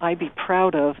 will I be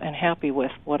proud of and happy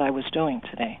with what I was doing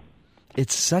today?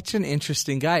 It's such an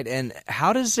interesting guide. And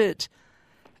how does it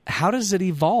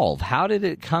evolve? How did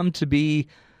it come to be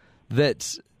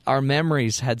that our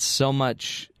memories had so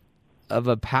much of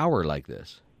a power like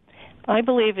this? I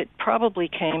believe it probably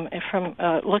came from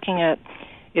looking at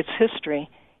its history.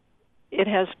 It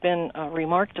has been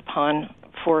remarked upon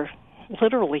for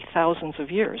literally thousands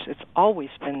of years. It's always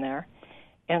been there.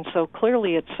 And so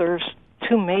clearly it serves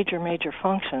two major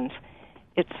functions.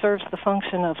 It serves the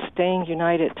function of staying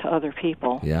united to other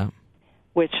people,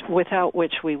 without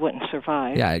which we wouldn't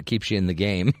survive. Yeah, it keeps you in the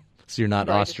game, so you're not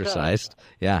ostracized.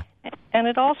 Yeah. And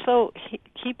it also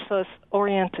keeps us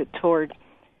oriented toward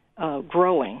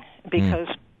growing, because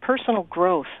personal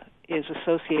growth is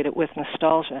associated with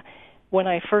nostalgia. When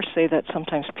I first say that,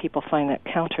 sometimes people find that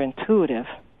counterintuitive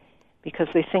because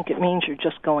they think it means you're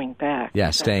just going back.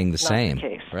 Yeah, staying the same. Not the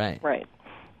case. Right.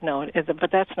 No,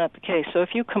 but that's not the case. So if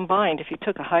you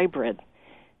took a hybrid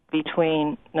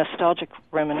between nostalgic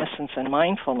reminiscence and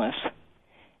mindfulness,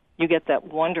 you get that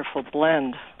wonderful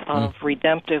blend of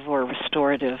redemptive or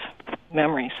restorative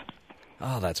memories.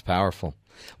 Oh, that's powerful.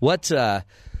 What are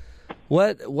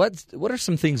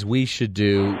some things we should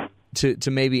do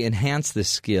to maybe enhance this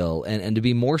skill and to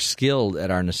be more skilled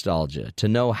at our nostalgia, to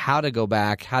know how to go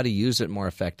back, how to use it more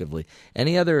effectively?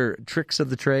 Any other tricks of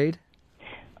the trade?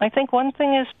 I think one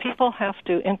thing is people have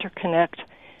to interconnect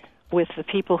with the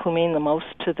people who mean the most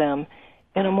to them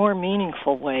in a more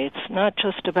meaningful way. It's not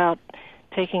just about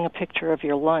taking a picture of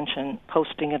your lunch and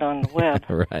posting it on the web,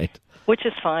 right? Which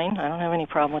is fine. I don't have any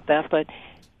problem with that. But,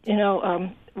 in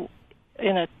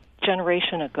a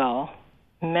generation ago,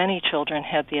 many children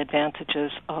had the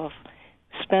advantages of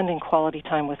spending quality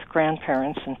time with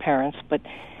grandparents and parents, but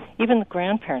even the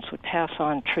grandparents would pass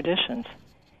on traditions.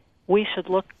 We should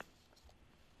look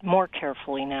more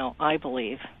carefully now, I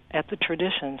believe, at the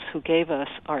traditions who gave us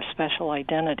our special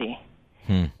identity,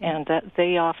 and that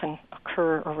they often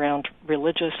occur around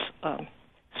religious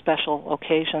special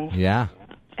occasions. Yeah.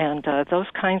 And those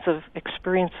kinds of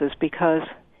experiences, because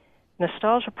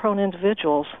nostalgia-prone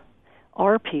individuals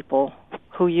are people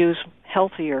who use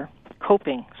healthier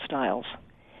coping styles.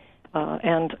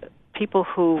 And people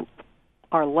who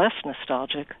are less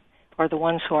nostalgic are the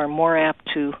ones who are more apt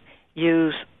to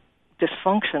use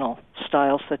dysfunctional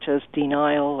styles such as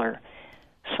denial or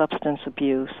substance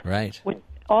abuse. Right.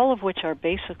 All of which are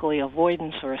basically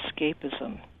avoidance or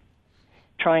escapism,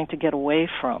 trying to get away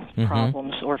from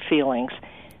problems or feelings.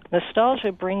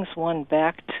 Nostalgia brings one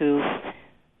back to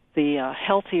the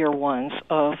healthier ones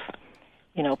of,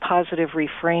 positive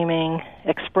reframing,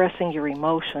 expressing your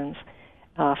emotions.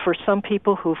 For some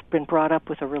people who've been brought up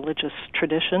with a religious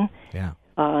tradition,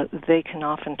 they can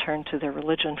often turn to their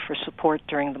religion for support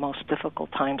during the most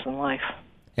difficult times in life.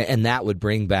 And that would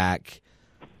bring back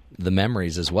the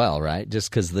memories as well, right? Just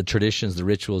because the traditions, the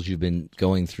rituals you've been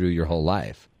going through your whole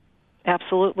life.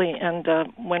 Absolutely. And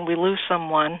when we lose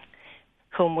someone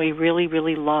whom we really,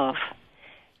 really love,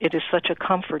 it is such a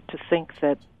comfort to think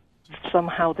that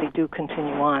somehow they do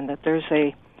continue on, that there's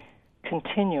a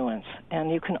continuance.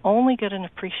 And you can only get an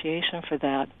appreciation for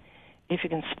that if you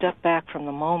can step back from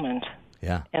the moment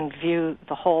and view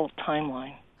the whole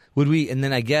timeline. Would we, and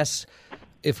then I guess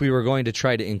if we were going to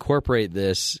try to incorporate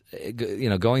this,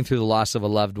 going through the loss of a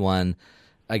loved one,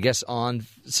 I guess on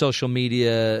social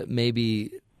media,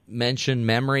 maybe mention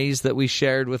memories that we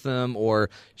shared with them or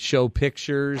show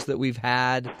pictures that we've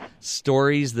had,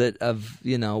 stories that of,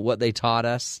 what they taught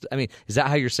us. I mean, is that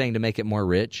how you're saying to make it more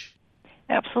rich?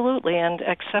 Absolutely, and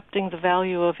accepting the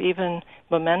value of even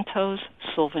mementos,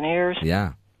 souvenirs.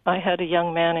 Yeah. I had a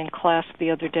young man in class the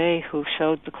other day who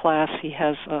showed the class he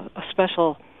has a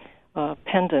special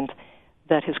pendant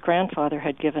that his grandfather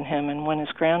had given him, and when his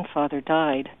grandfather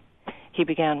died, he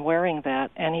began wearing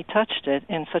that, and he touched it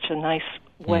in such a nice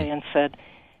way and said,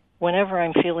 whenever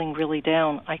I'm feeling really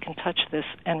down, I can touch this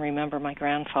and remember my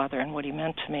grandfather and what he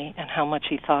meant to me and how much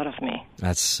he thought of me.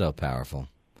 That's so powerful.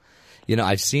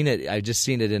 I've seen it. I've just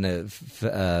seen it in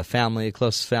a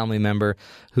close family member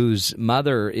whose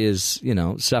mother is,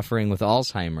 suffering with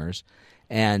Alzheimer's,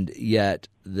 and yet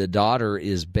the daughter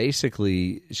is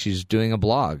she's doing a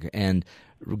blog and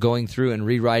going through and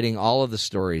rewriting all of the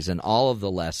stories and all of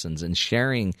the lessons and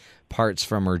sharing parts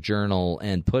from her journal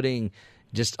and putting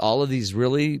just all of these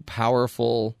really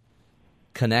powerful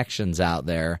connections out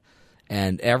there.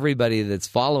 And everybody that's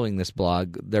following this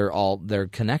blog, they're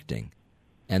connecting.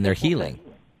 And they're healing.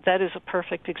 That is a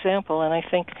perfect example, and I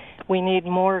think we need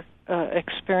more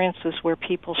experiences where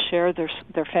people share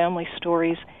their family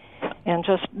stories and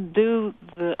just do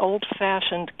the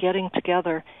old-fashioned getting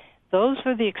together. Those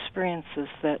are the experiences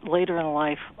that later in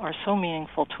life are so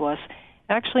meaningful to us.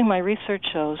 Actually, my research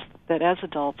shows that as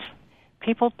adults,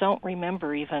 people don't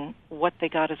remember even what they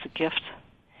got as a gift,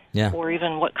 or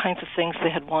even what kinds of things they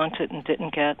had wanted and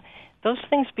didn't get. Those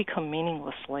things become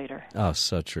meaningless later. Oh,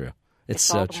 so true. It's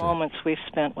all so the true. moments we've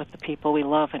spent with the people we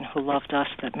love and who loved us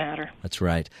that matter. That's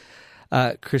right.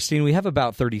 Krystine, we have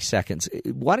about 30 seconds.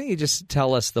 Why don't you just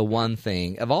tell us the one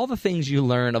thing, of all the things you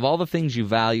learn, of all the things you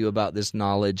value about this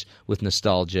knowledge with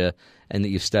nostalgia and that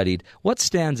you've studied, what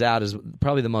stands out as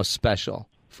probably the most special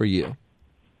for you?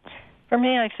 For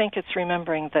me, I think it's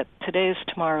remembering that today is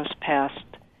tomorrow's past.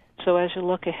 So as you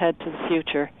look ahead to the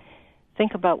future,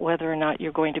 think about whether or not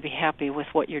you're going to be happy with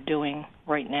what you're doing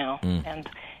right now. And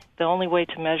the only way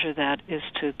to measure that is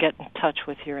to get in touch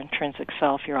with your intrinsic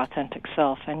self, your authentic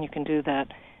self, and you can do that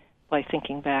by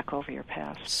thinking back over your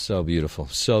past. So beautiful,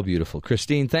 so beautiful.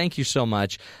 Krystine, thank you so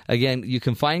much. Again, you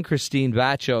can find Krystine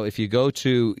Batcho if you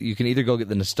you can either go get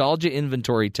the Nostalgia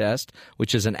Inventory Test,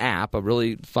 which is an app, a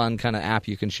really fun kind of app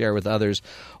you can share with others,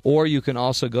 or you can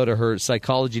also go to her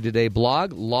Psychology Today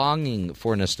blog, Longing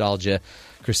for Nostalgia.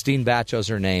 Krystine Batcho's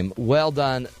her name. Well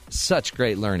done. Such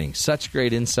great learning, such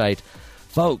great insight.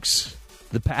 Folks,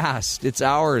 the past, it's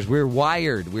ours. We're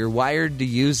wired. We're wired to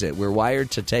use it. We're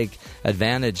wired to take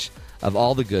advantage of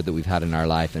all the good that we've had in our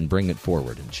life and bring it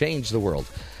forward and change the world.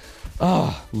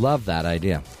 Oh, love that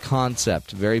idea.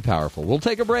 Concept, very powerful. We'll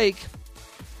take a break,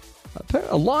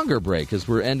 a longer break as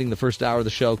we're ending the first hour of the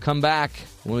show. Come back.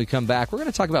 When we come back, we're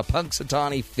going to talk about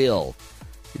Punxsutawney Phil.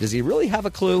 Does he really have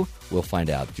a clue? We'll find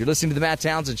out. You're listening to The Matt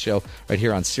Townsend Show right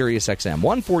here on Sirius XM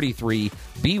 143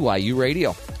 BYU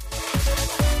Radio.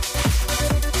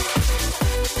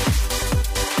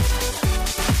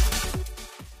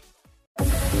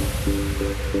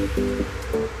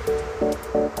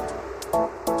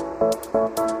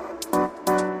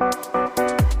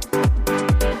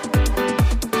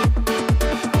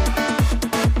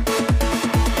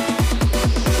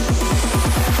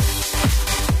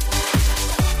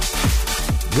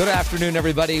 Good afternoon,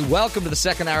 everybody. Welcome to the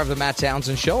second hour of the Matt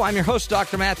Townsend Show. I'm your host,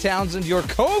 Dr. Matt Townsend, your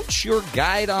coach, your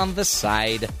guide on the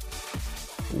side.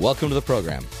 Welcome to the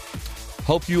program.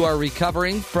 Hope you are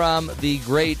recovering from the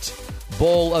great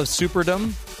bowl of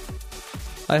superdom.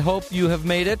 I hope you have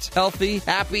made it healthy,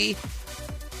 happy.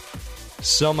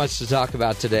 So much to talk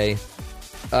about today.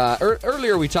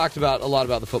 Earlier, we talked a lot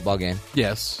about the football game.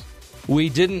 Yes. We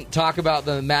didn't talk about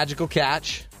the magical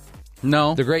catch.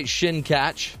 No. The great shin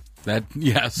catch.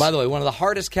 Yes. By the way, one of the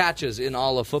hardest catches in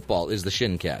all of football is the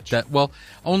shin catch.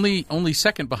 Only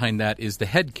second behind that is the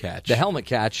head catch. The helmet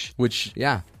catch. Which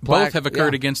both have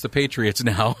occurred against the Patriots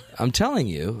now. I'm telling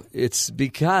you, it's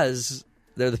because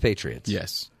they're the Patriots.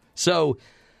 Yes. So,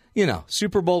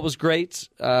 Super Bowl was great.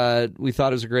 We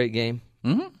thought it was a great game.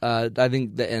 Mm-hmm. I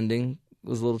think the ending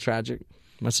was a little tragic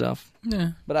myself.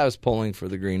 Yeah. But I was pulling for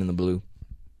the green and the blue.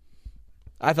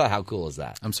 I thought, how cool is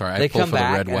that? I'm sorry, I pulled for the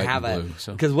red, white, and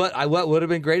blue. Because what would have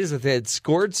been great is if they had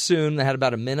scored soon, they had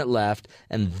about a minute left,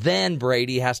 and then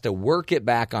Brady has to work it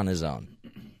back on his own.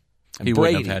 And he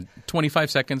wouldn't have had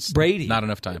 25 seconds. Brady. Not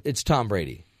enough time. It's Tom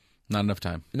Brady. Not enough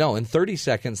time. No, in 30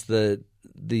 seconds, the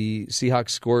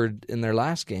Seahawks scored in their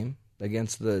last game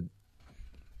against the...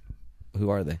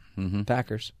 Who are they? Mm-hmm.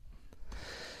 Packers.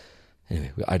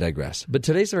 Anyway, I digress. But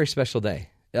today's a very special day.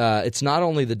 It's not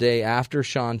only the day after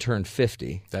Sean turned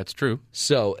 50. That's true.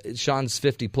 So Sean's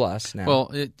 50 plus now.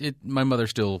 Well, my mother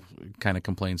still kind of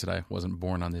complains that I wasn't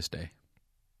born on this day.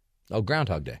 Oh,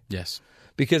 Groundhog Day. Yes.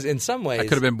 Because in some ways... I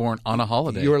could have been born on a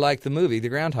holiday. You were like the movie, The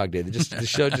Groundhog Day. The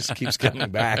show just keeps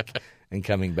coming back and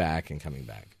coming back and coming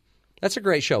back. That's a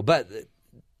great show, but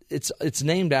it's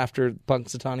named after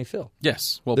Punxsutawney Phil.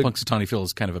 Yes. Well, Punxsutawney Phil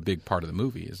is kind of a big part of the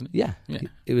movie, isn't it? Yeah.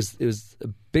 It was a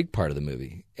big part of the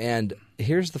movie. And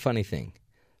here's the funny thing.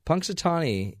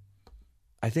 Punxsutawney,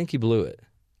 I think he blew it.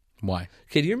 Why?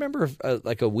 Okay, do you remember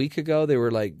like a week ago they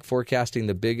were like forecasting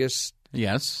the biggest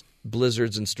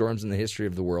blizzards and storms in the history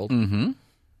of the world? Mm-hmm.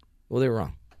 Well, they were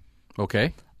wrong.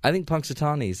 Okay. I think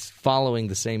Punxsutawney's following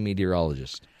the same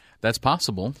meteorologist. That's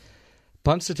possible.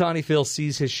 Punxsutawney Phil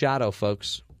sees his shadow,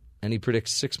 folks. And he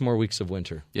predicts 6 more weeks of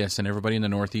winter. Yes, and everybody in the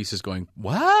Northeast is going,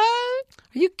 what?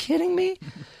 Are you kidding me?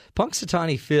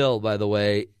 Punxsutawney Phil, by the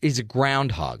way, is a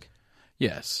groundhog.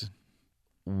 Yes.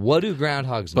 What do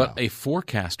groundhogs know? But a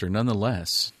forecaster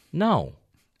nonetheless. No.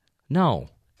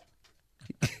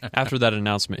 After that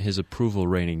announcement, his approval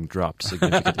rating dropped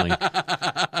significantly.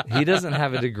 He doesn't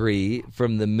have a degree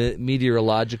from the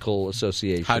Meteorological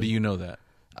Association. How do you know that?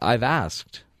 I've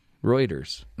asked.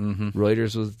 Reuters. Mm-hmm.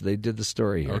 Reuters they did the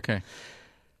story here. Okay.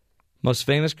 Most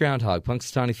famous groundhog,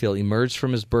 Punxsutawney Phil, emerged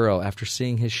from his burrow after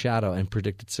seeing his shadow and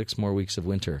predicted 6 more weeks of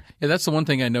winter. Yeah, that's the one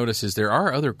thing I notice is there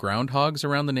are other groundhogs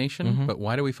around the nation, but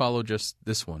why do we follow just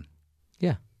this one?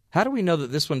 Yeah. How do we know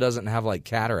that this one doesn't have like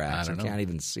cataracts and can't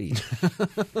even see?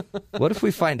 What if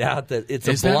we find out that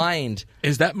it's blind?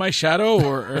 Is that my shadow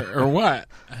or what?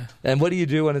 And what do you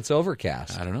do when it's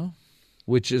overcast? I don't know.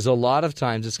 Which is a lot of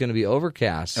times it's going to be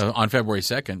overcast. On February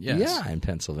 2nd, yes. Yeah, in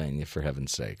Pennsylvania, for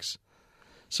heaven's sakes.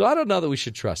 So I don't know that we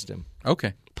should trust him.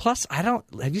 Okay. Plus,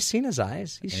 have you seen his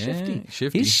eyes? He's shifty.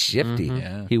 Shifty. He's shifty. Mm-hmm.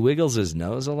 Yeah. He wiggles his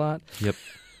nose a lot. Yep.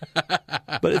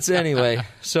 But it's anyway,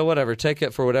 so whatever. Take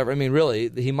it for whatever. I mean, really,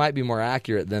 he might be more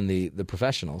accurate than the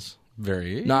professionals.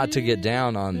 Very. Not to get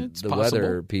down on the possible.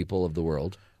 weather people of the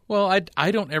world. Well,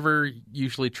 I don't ever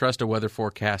usually trust a weather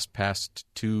forecast past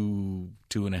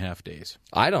 2.5 days.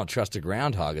 I don't trust a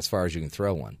groundhog as far as you can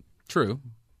throw one. True.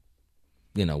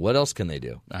 What else can they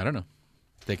do? I don't know.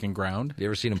 They can ground. You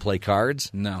ever seen them play cards?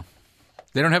 No.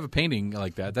 They don't have a painting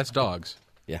like that. That's dogs.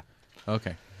 Yeah.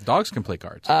 Okay. Dogs can play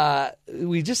cards.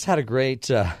 We just had a great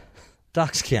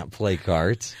dogs can't play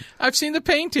cards. I've seen the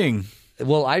painting.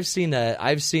 Well, I've seen the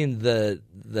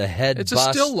head It's a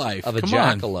bust still life. of a Come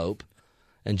on. jackalope,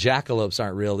 and jackalopes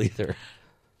aren't real either.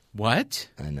 What?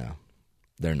 I know.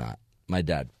 They're not. My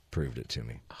dad proved it to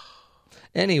me.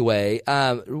 Anyway,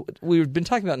 we've been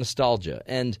talking about nostalgia,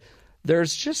 and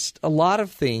there's just a lot of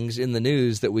things in the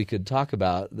news that we could talk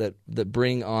about that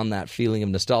bring on that feeling of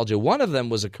nostalgia. One of them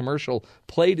was a commercial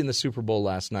played in the Super Bowl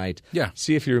last night. Yeah.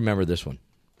 See if you remember this one.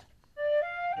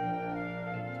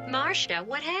 Marcia,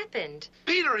 what happened?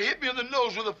 Peter hit me in the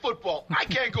nose with a football. I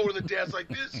can't go to the dance like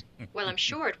this. Well, I'm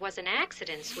sure it was an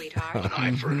accident, sweetheart. An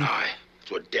eye for an eye.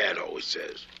 That's what Dad always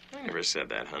says. I never said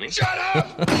that, honey. Shut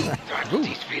up! Got to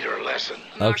teach Peter a lesson.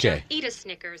 Marcia, Okay. eat a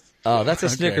Snickers. Oh, that's a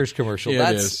Snickers commercial. Yeah,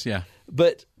 That's, it is. Yeah.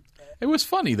 But It was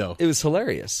funny, though. it was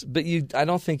hilarious. But I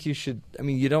don't think you should. I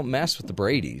mean, you don't mess with the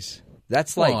Bradys.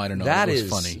 That's like I don't know. that It was is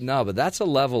funny. No, but that's a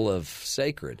level of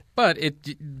sacred. But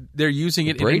they're using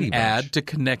it in Brady an Bunch. ad to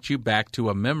connect you back to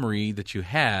a memory that you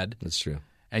had, That's true.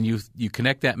 and you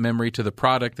connect that memory to the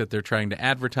product that they're trying to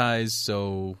advertise.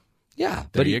 So Yeah,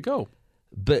 there you go.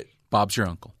 But Bob's your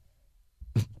uncle.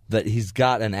 he's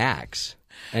got an axe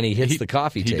and he hits the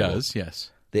coffee He table. does,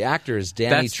 yes. The actor is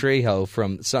Danny That's- Trejo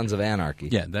from Sons of Anarchy.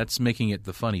 Yeah, that's making it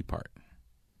the funny part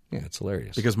Yeah, it's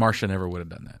hilarious. because Marcia never would have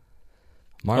done that.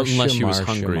 Marcia, Unless she was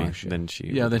Marcia, hungry, Marcia. then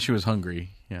she Then she was hungry.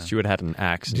 Yeah. she would have had an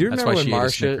axe. Do you That's remember why when she ate a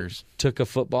Marcia Snickers. took a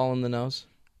football in the nose?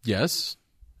 Yes.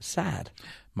 Sad.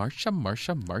 Marcia.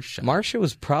 Marcia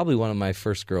was probably one of my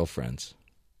first girlfriends.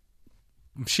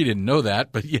 She didn't know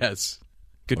that, but yes.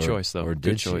 Good choice, though. Or Good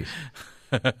did she? choice.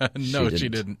 No, she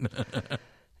didn't.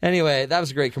 Anyway, that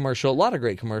was a great commercial. A lot of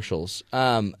great commercials.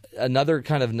 Another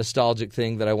kind of nostalgic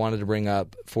thing that I wanted to bring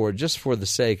up for the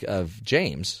sake of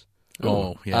James.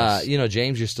 Oh, yes.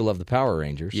 James used to love the Power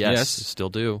Rangers. Yes, still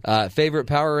do. Favorite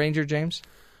Power Ranger, James?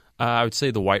 I would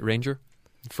say the White Ranger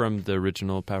from the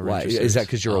original Power Why? Rangers. Is that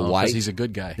because you're a white? Because he's a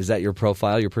good guy. Is that your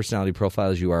profile? Your personality profile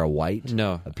is you are a white?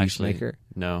 No, A peacemaker? actually,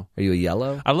 no. Are you a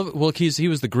yellow? I love it. Well, he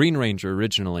was the Green Ranger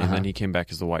originally, and then he came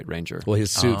back as the White Ranger. Well,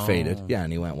 his suit faded. Yeah,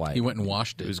 and he went white. He went and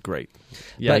washed It it. was great.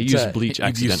 Yeah, But, he used bleach he used-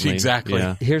 accidentally. exactly.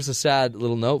 Yeah. Here's a sad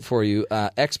little note for you.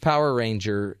 Ex-Power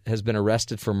Ranger has been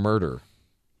arrested for murder.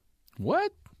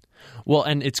 What? Well,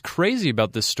 and it's crazy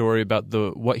about this story about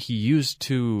what he used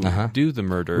to do the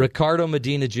murder. Ricardo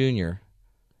Medina Jr.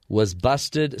 was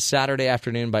busted Saturday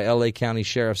afternoon by L.A. County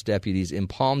Sheriff's deputies in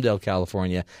Palmdale,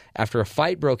 California, after a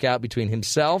fight broke out between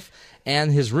himself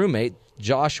and his roommate,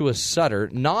 Joshua Sutter,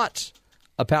 not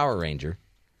a Power Ranger.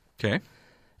 Okay.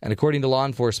 And according to law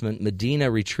enforcement, Medina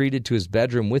retreated to his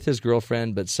bedroom with his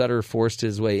girlfriend, but Sutter forced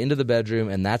his way into the bedroom,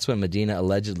 and that's when Medina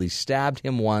allegedly stabbed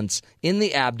him once in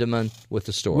the abdomen with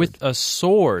a sword. With a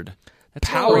sword. That's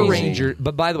Power crazy. Ranger,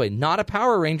 but by the way, not a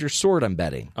Power Ranger sword, I'm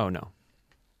betting. Oh, no.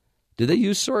 Do they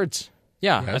use swords?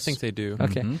 Yeah, I Yes. think they do.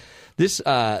 Okay. This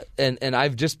and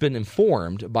I've just been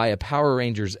informed by a Power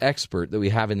Rangers expert that we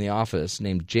have in the office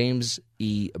named James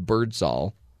E.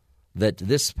 Birdsall that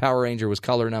this Power Ranger was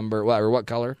what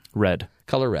color? Red.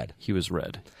 Color red, He was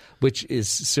red. which is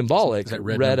symbolic. Is that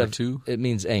red number of 2? It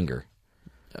means anger.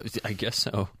 I guess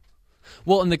so.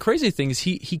 Well, and the crazy thing is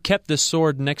he kept this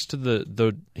sword next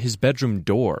to his bedroom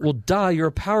door. Well, duh, you're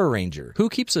a Power Ranger. Who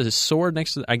keeps a sword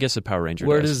next to I guess a Power Ranger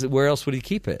Where does. Where else would he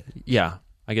keep it? Yeah.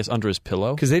 I guess under his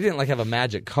pillow? Because they didn't have a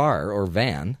magic car or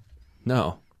van,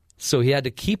 No. so he had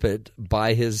to keep it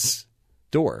by his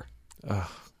door. Man.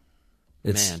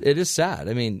 It is sad.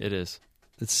 I mean, It is.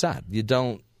 it's sad.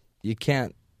 You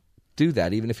can't do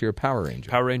that even if you're a Power Ranger.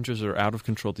 Power Rangers are out of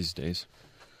control these days.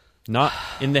 Not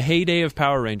in the heyday of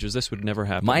Power Rangers, this would never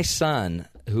happen. My son,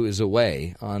 who is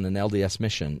away on an LDS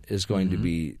mission, is going to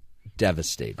be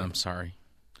devastated. I'm sorry.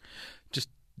 Just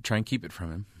try and keep it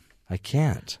from him. I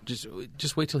can't.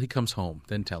 Just wait till he comes home,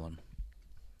 then tell him.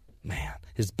 Man,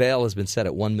 his bail has been set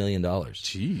at $1 million.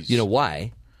 Jeez. You know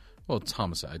why? Well, it's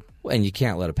homicide. And you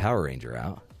can't let a Power Ranger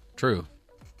out. True.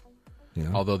 You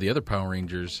know? Although the other Power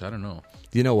Rangers, I don't know.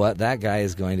 You know what? That guy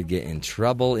is going to get in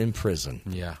trouble in prison.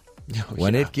 Yeah.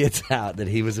 When it gets out that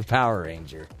he was a Power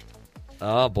Ranger.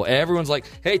 Oh, boy. Everyone's like,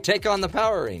 hey, take on the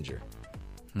Power Ranger.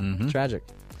 Mm-hmm.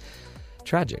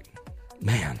 Tragic.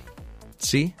 Man.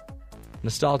 See?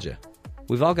 Nostalgia.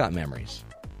 We've all got memories.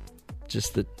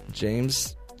 Just that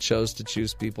James chose to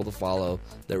choose people to follow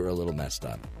that were a little messed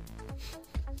up.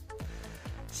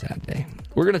 Sad day.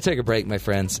 We're going to take a break, my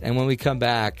friends. And when we come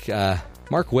back,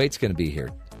 Mark Waite's going to be here.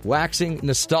 Waxing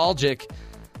nostalgic.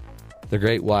 The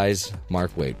great wise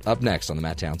Mark Waite. Up next on The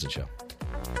Matt Townsend Show.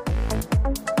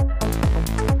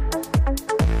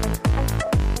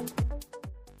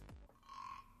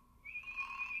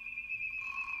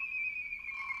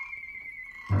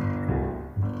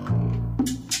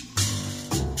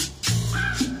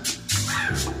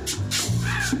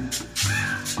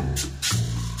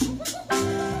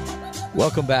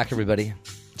 Welcome back, everybody,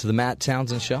 to the Matt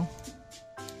Townsend Show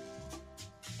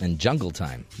and Jungle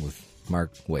Time with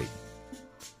Mark Waite.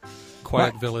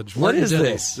 Quiet Village. What is Denny.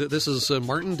 this? This is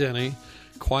Martin Denny,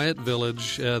 Quiet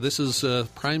Village. This is a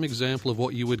prime example of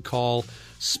what you would call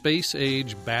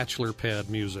space-age bachelor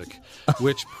pad music,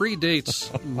 which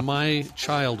predates my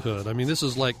childhood. I mean, this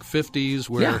is like 50s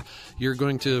where you're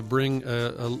going to bring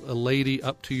a lady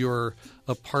up to your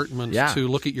apartment to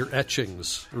look at your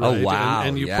etchings. Right? Oh, wow.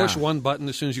 And you push one button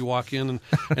as soon as you walk in,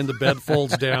 and the bed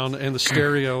folds down, and the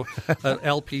stereo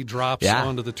LP drops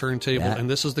onto the turntable. And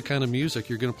this is the kind of music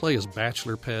you're going to play is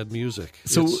bachelor pad music.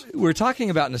 So we're talking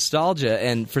about nostalgia,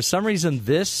 and for some reason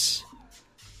this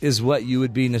is what you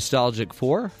would be nostalgic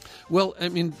for? Well, I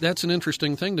mean, that's an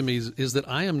interesting thing to me is that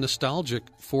I am nostalgic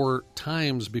for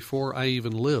times before I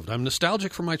even lived. I'm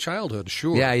nostalgic for my childhood,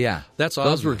 sure. Yeah. That's Those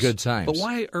obvious. were good times. But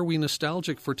why are we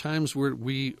nostalgic for times where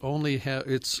we only have,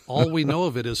 it's all we know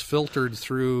of it is filtered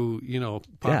through,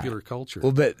 popular culture?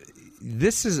 Well, but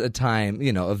this is a time,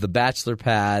 of the bachelor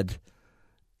pad.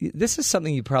 This is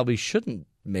something you probably shouldn't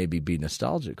maybe be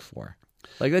nostalgic for.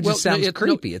 Like that just sounds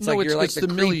creepy. It's like you're like the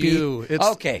milieu. It's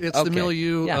the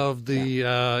milieu of the.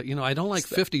 I don't like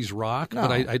 50s rock,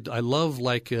 but I love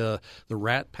like the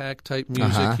Rat Pack type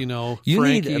music. You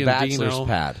Frankie need a and bachelor's Dino.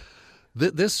 pad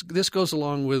This goes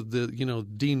along with the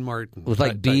Dean Martin with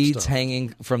like type beads stuff.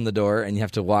 hanging from the door, and you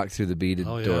have to walk through the beaded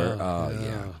door. Oh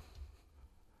yeah.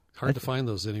 Hard to find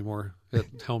those anymore at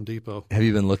Home Depot. Have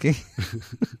you been looking?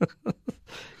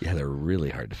 Yeah, they're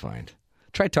really hard to find.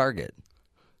 Try Target.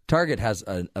 Target has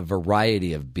a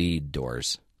variety of bead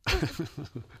doors.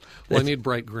 Well, I need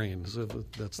bright green. So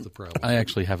that's the problem. I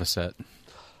actually have a set.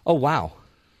 Oh, wow.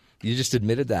 You just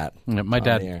admitted that. Yeah, my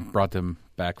dad brought them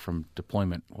back from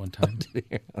deployment one time.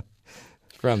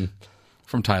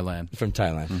 From Thailand. From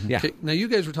Thailand, Mm-hmm. yeah. Okay, now, you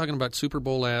guys were talking about Super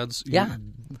Bowl ads. Yeah. You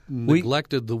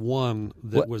neglected the one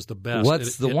that was the best.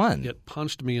 What's the one? It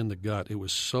punched me in the gut. It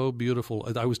was so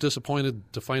beautiful. I was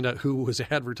disappointed to find out who was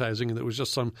advertising, and it was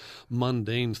just some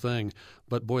mundane thing.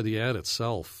 But, boy, the ad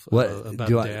itself about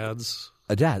dads.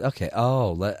 A dad, okay.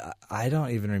 Oh, I don't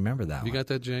even remember that one. You got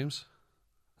that, James?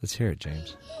 Let's hear it,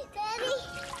 James.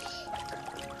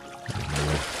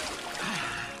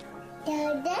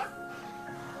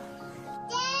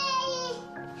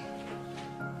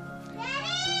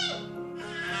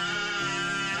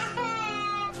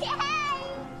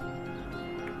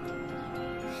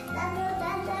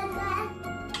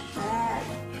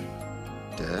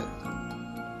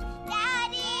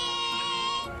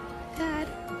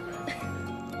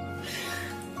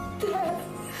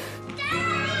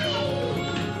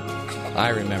 I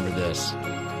remember this.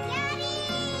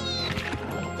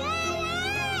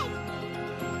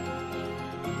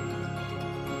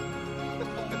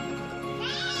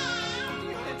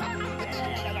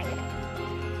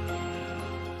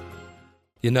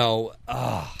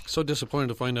 So disappointed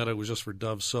to find out it was just for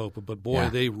Dove soap. But boy,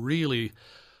 they really.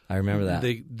 I remember that.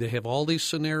 They have all these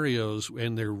scenarios,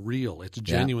 and they're real. It's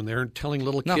genuine. They're telling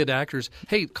little kid actors,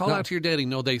 hey, call out to your daddy.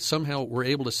 No, they somehow were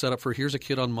able to set up for, here's a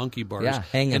kid on monkey bars,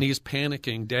 and he's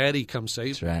panicking. Daddy, come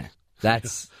save me.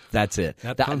 That's right. That's it.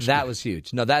 That was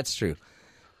huge. No, that's true.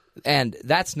 And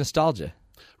that's nostalgia.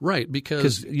 Right,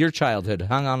 because your childhood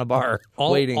hung on a bar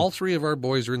waiting. All three of our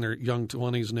boys are in their young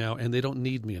 20s now, and they don't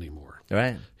need me anymore.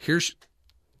 Right. Here's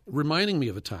reminding me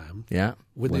of a time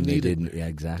when they needed me. Yeah,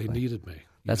 exactly. They needed me.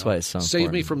 That's why it's so important.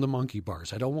 Save me from the monkey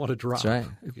bars. I don't want to drop. That's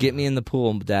right. Get me in the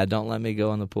pool, Dad. Don't let me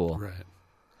go in the pool.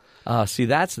 Right. See,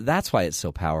 that's why it's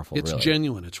so powerful. It's really.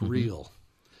 Genuine. It's real.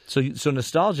 So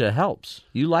nostalgia helps.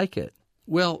 You like it.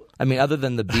 Well, I mean, other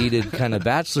than the beaded kind of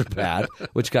bachelor pad,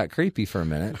 which got creepy for a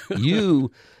minute,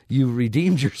 you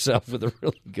redeemed yourself with a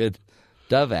really good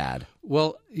Dove ad.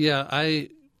 well, yeah,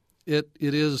 it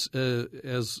is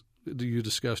as you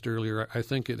discussed earlier. I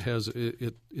think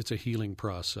it's a healing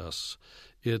process.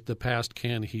 The past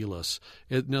can heal us.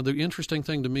 Now, the interesting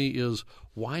thing to me is,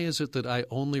 why is it that I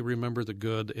only remember the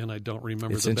good and I don't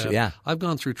remember the bad? Yeah. I've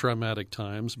gone through traumatic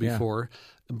times before,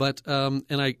 but and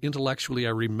I intellectually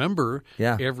I remember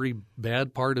every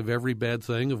bad part of every bad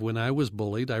thing of when I was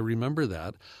bullied. I remember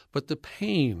that, but the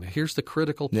pain. Here's the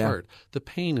critical part: the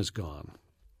pain is gone.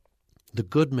 The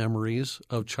good memories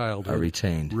of childhood Are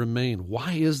retained. Remain.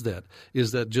 Why is that?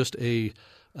 Is that just a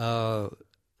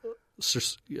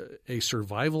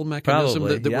survival mechanism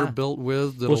Probably, that we're built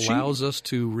with that allows us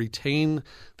to retain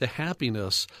the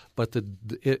happiness? But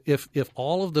if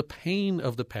all of the pain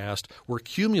of the past were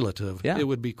cumulative, it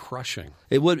would be crushing.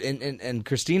 It would, and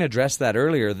Krystine addressed that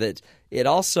earlier. That it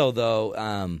also,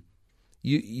 though,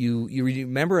 you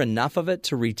remember enough of it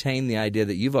to retain the idea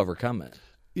that you've overcome it.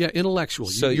 Yeah, intellectual.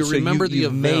 So you remember the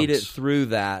you've events. made it through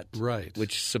that, right?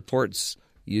 Which supports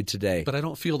you today. But I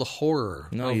don't feel the horror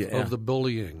of the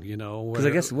bullying. Because I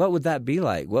guess what would that be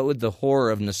like? What would the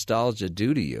horror of nostalgia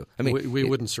do to you? I mean, we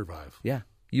wouldn't survive. Yeah,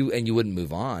 you wouldn't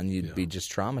move on. You'd be just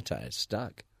traumatized,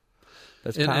 stuck.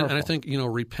 That's powerful. And I think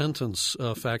repentance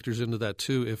factors into that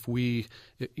too. If we,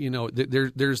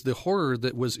 there's the horror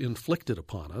that was inflicted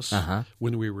upon us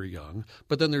when we were young,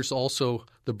 but then there's also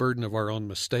the burden of our own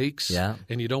mistakes. Yeah.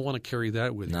 And you don't want to carry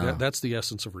that with you. That's the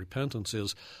essence of repentance: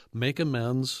 is make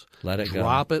amends, let it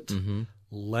drop go. it,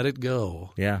 let it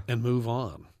go, and move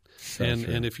on. So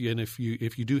and if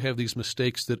you do have these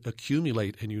mistakes that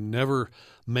accumulate and you never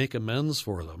make amends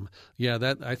for them,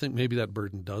 I think maybe that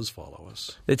burden does follow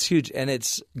us. It's huge, and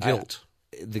it's guilt.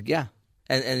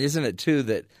 And isn't it too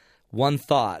that one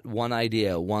thought, one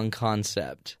idea, one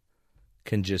concept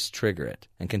can just trigger it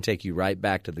and can take you right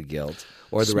back to the guilt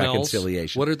or the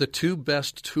reconciliation. What are the two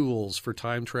best tools for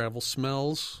time travel?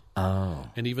 Smells,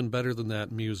 and even better than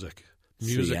that, music.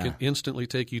 Music can instantly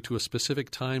take you to a specific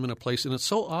time and a place, and it's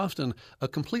so often a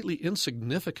completely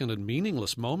insignificant and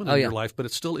meaningless moment in your life, but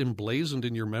it's still emblazoned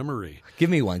in your memory.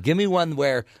 Give me one. Give me one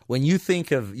where when you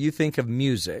think of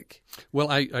music.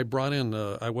 Well, I brought in.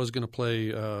 I was going to play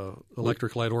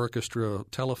Electric Light Orchestra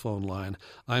telephone line.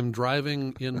 I'm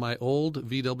driving in my old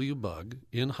VW Bug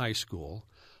in high school,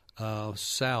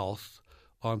 south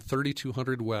on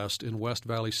 3200 West in West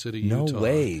Valley City, Utah. No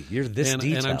way. You're this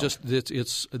detailed. And I'm just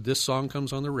this song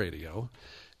comes on the radio,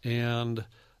 and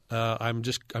I'm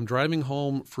driving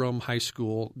home from high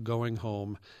school, going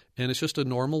home, and it's just a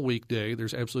normal weekday.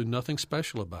 There's absolutely nothing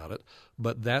special about it,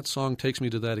 but that song takes me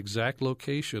to that exact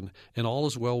location, and all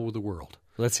is well with the world.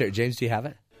 Let's hear it. James, do you have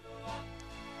it?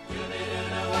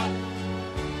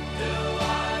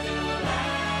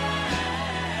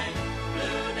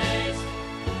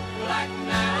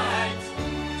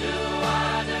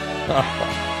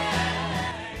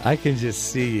 I can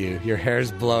just see you. Your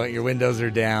hair's blowing. Your windows are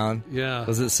down. Yeah.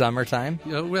 Was it summertime?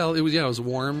 Yeah. Well, it was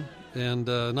warm, and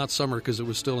not summer because it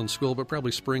was still in school, but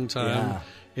probably springtime. Yeah.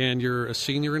 And you're a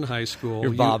senior in high school.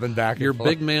 You're bobbing back and You're forth.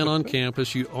 a big man on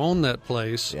campus. You own that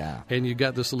place. Yeah. And you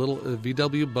got this little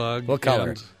VW Bug. What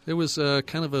color? And it was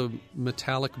kind of a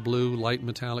metallic blue, light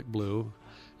metallic blue.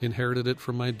 Inherited it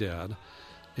from my dad.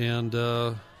 And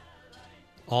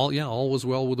all was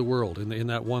well with the world in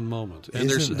that one moment. And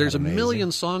there's a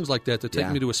million songs like that take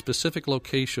me to a specific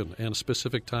location and a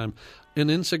specific time. An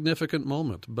insignificant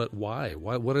moment, but why?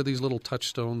 What do these little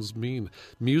touchstones mean?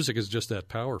 Music is just that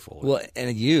powerful. Well,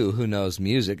 and you, who knows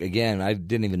music, again, I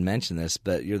didn't even mention this,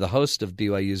 but you're the host of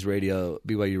BYU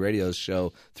Radio's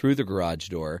show Through the Garage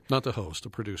Door. Not the host, the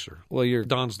producer. Well,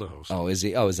 Don's the host. Oh, is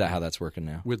he? Oh, is that how that's working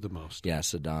now? With the most. Yeah,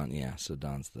 so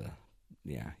Don's the...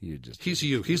 Yeah, you just... He's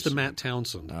you. He's the Matt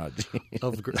Townsend of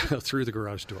Through the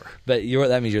Garage Door. But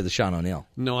that means you're the Sean O'Neill.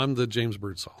 No, I'm the James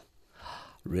Birdsall.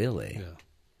 Really? Yeah.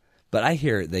 But I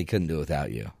hear they couldn't do it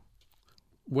without you.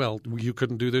 Well, you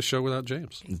couldn't do this show without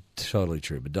James. Totally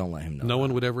true, but don't let him know. No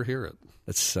one would ever hear it.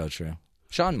 That's so true.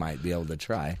 Sean might be able to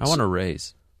try. I want a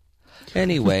raise.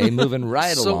 Anyway, moving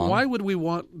right along. So why would we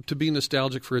want to be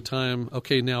nostalgic for a time?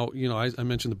 Okay, now, I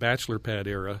mentioned the bachelor pad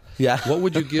era. Yeah. What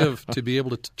would you give to be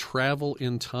able to travel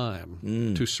in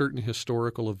time to certain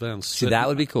historical events? See, that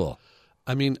would be cool.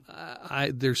 I mean,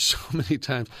 there's so many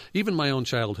times, even my own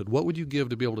childhood. What would you give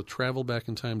to be able to travel back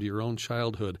in time to your own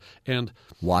childhood and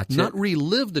not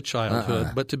relive the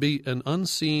childhood, but to be an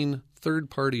unseen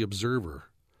third-party observer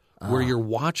where you're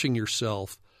watching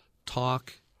yourself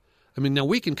talk, I mean, now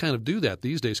we can kind of do that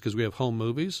these days because we have home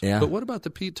movies. Yeah. But what about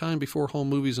the time before home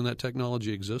movies and that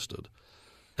technology existed?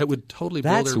 That would totally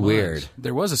blow That's their weird. minds.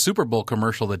 There was a Super Bowl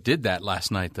commercial that did that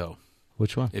last night, though,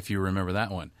 Which one? if you remember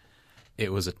that one.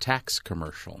 It was a tax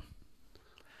commercial.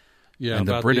 Yeah, And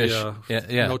the about British,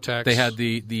 no tax. They had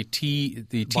the tea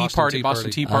Boston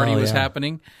Boston Tea Tea Party Oh, was yeah.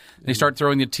 happening. They start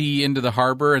throwing the tea into the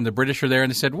harbor, and the British are there,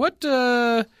 and they said, "What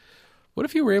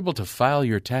if you were able to file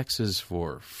your taxes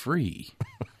for free?"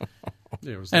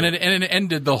 Yeah, it was And that. it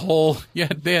ended the whole. Yeah,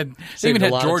 they even a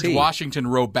had lot of George tea. Washington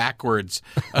row backwards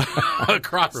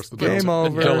across the Game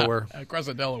over. Delaware. Across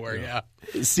the Delaware, yeah.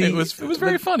 See, it was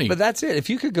very funny. But that's it. If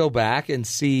you could go back and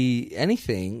see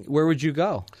anything, where would you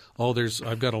go? Oh,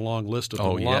 I've got a long list of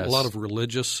them. yes. A lot of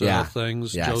religious Yeah.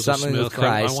 things. Yeah, Joseph something Smith. with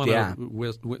Christ, I want yeah.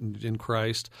 to in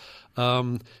Christ.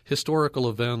 Historical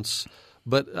events.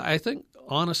 But I think,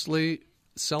 honestly,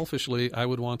 selfishly, I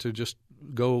would want to just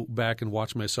go back and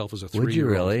watch myself as a 3-year-old. Would you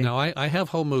really? Now, I have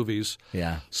home movies,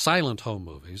 Yeah. silent home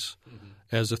movies,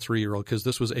 as a 3-year-old, because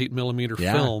this was 8mm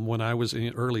Yeah. film when I was in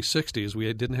the early 60s.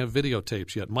 We didn't have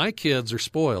videotapes yet. My kids are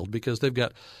spoiled because they've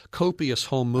got copious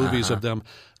home movies of them.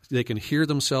 They can hear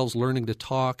themselves learning to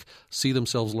talk, see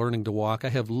themselves learning to walk. I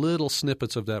have little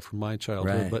snippets of that from my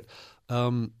childhood. Right. But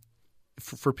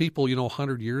for people,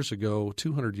 100 years ago,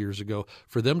 200 years ago,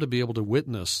 for them to be able to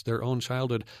witness their own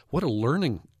childhood, what a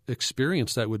learning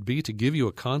experience that would be to give you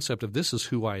a concept of this is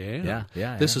who I am.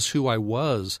 This is who I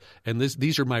was, and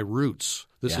these are my roots.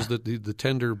 This is the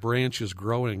tender branches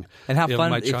growing. And how of fun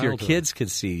my if your childhood. kids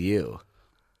could see you.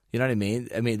 You know what I mean?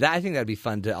 I think that'd be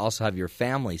fun to also have your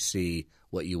family see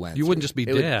what you went through. You wouldn't just be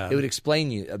dad. It would explain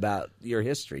you about your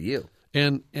history, you.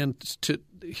 And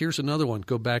here's another one.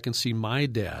 Go back and see my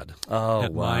dad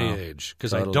at my age,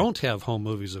 because I don't have home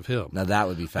movies of him. Now that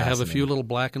would be I fascinating. have a few little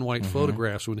black and white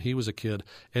photographs when he was a kid.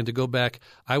 And to go back,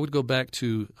 I would go back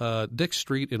to Dick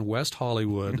Street in West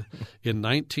Hollywood in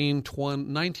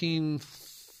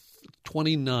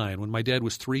 1929 when my dad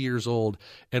was 3 years old,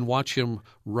 and watch him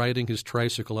riding his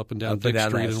tricycle up and down Dick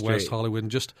Street in West Hollywood, and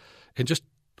just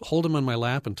hold him on my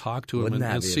lap and talk to him. Wouldn't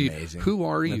that and be see amazing? who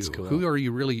are you? That's cool. Who are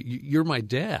you really? You're my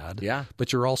dad. Yeah.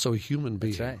 But you're also a human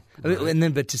being. That's right. And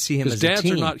then, but to see him as 'Cause a dads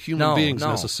teen, are not human beings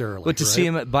necessarily, But to right? see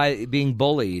him by being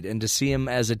bullied, and to see him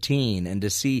as a teen, and to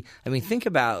see, think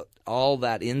about all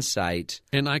that insight.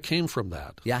 And I came from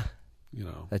that. Yeah,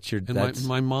 That's your. and That's,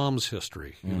 my mom's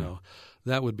history.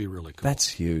 That would be really cool. that's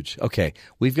huge. Okay,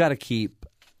 we got to keep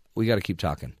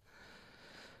talking.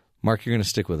 Mark, you're going to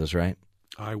stick with us, right?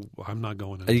 I'm not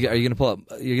going. Are you going to pull up?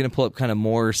 You're going to pull up kind of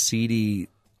more seedy.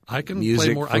 I can music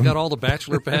play more. I from- got all the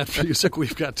Bachelor Pad music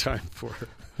we've got time for.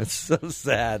 It's so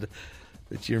sad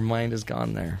that your mind has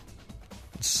gone there.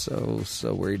 I'm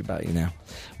so worried about you now.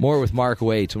 More with Mark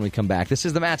Waite when we come back. This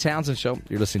is the Matt Townsend Show.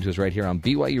 You're listening to us right here on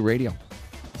BYU Radio.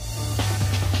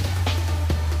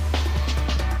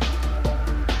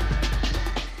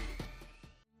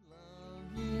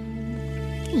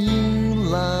 You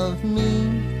love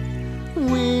me.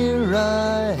 We're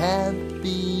a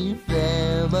happy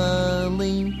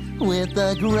family with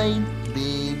a great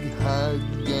big hug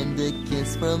and a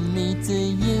kiss from me to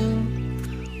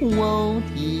you. Won't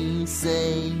you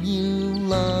say you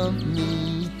love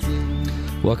me too?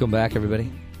 Welcome back,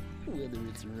 everybody. Whether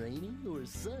it's rainy or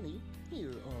sunny,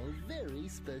 you're all very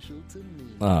special to me.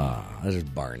 This is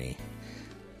Barney.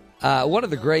 One of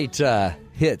the great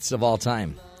hits of all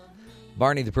time.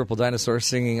 Barney the Purple Dinosaur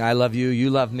singing I Love You, You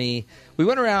Love Me. We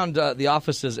went around the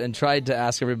offices and tried to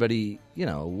ask everybody,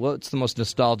 what's the most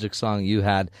nostalgic song you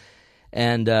had?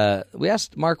 And we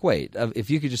asked Mark Waite if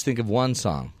you could just think of one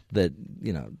song that,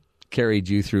 carried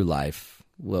you through life,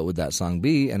 what would that song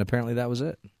be? And apparently that was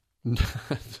it.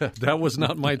 That was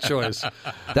not my choice.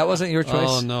 That wasn't your choice?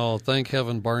 Oh no! Thank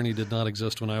heaven Barney did not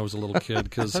exist when I was a little kid,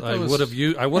 because I would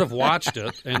have watched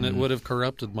it and it would have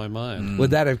corrupted my mind. Would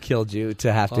that have killed you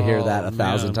to have to hear that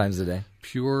 1,000 man. times a day?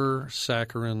 Pure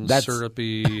saccharine, That's-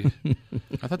 syrupy.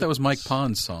 I thought that was Mike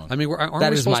Pond's song. I mean, aren't That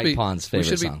we is supposed Mike to be? Pond's We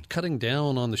favorite should song. be cutting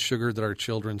down on the sugar that our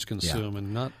children consume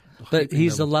and not. But hyping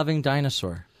he's a them. loving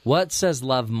dinosaur. What says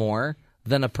love more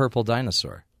than a purple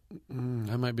dinosaur?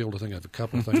 I might be able to think of a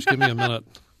couple of things. Give me a minute.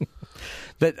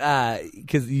 But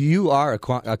because you are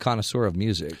a connoisseur of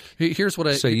music, Here's what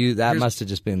I. so that here's- must have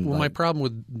just been. Well, my like, problem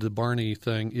with the Barney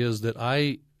thing is that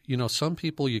some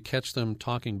people you catch them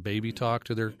talking baby talk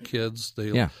to their kids.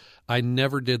 Yeah. I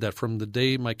never did that. From the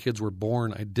day my kids were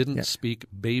born, I didn't speak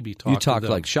baby talk. you to talk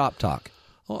them. like shop talk.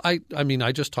 Well, I mean,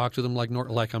 I just talk to them like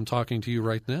I'm talking to you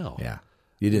right now. Yeah,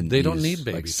 you didn't. They don't use, need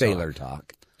baby like sailor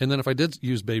talk. And then if I did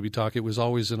use baby talk, it was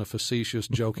always in a facetious,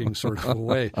 joking sort of a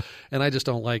way. And I just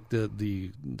don't like the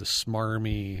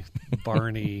smarmy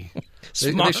Barney.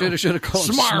 They should have called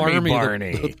him Smarmy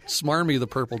Barney. The Smarmy the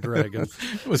Purple Dragon.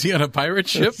 Was he on a pirate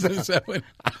ship? Is that what?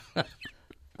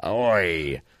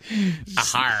 Oi.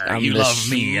 Ahar, you love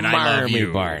me and I love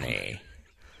you. Barney.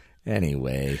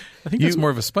 Anyway. I think it's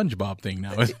more of a SpongeBob thing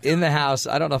now. In the house,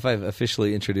 I don't know if I've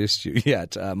officially introduced you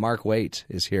yet. Mark Waite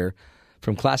is here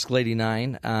from Classical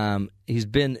 89. He's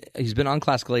been on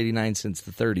Classical 89 since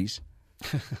the 30s.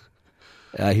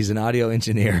 He's an audio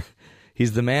engineer.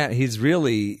 He's the man. He's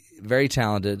really very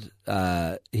talented.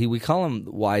 We call him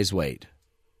Wise Waite.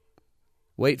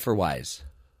 Wait for Wise.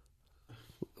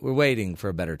 We're waiting for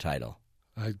a better title.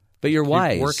 But you're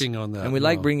wise. Working on that. And we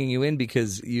like bringing you in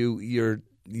because you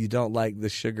don't like the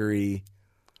sugary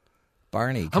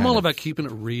Barney. I'm all about keeping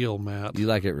it real, Matt. You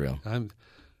like it real.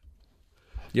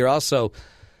 You're also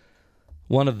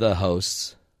one of the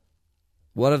hosts,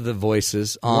 one of the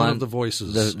voices on one of the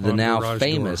voices the on now Garage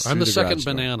famous. Door. I'm the Through second Garage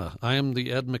Door. banana. I am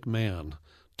the Ed McMahon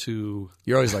to.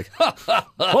 You're always like,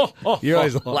 you're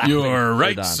always laughing. You are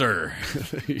right, Hold on. sir.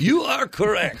 You are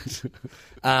correct.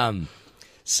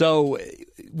 So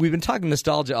we've been talking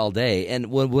nostalgia all day, and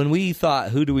when we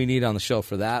thought, who do we need on the show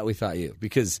for that, we thought you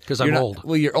because I'm old.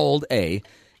 Well, you're old, A,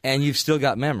 and you've still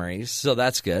got memories, so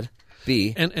that's good.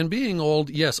 B, and being old,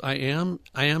 yes, I am.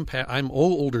 I'm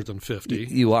older than 50.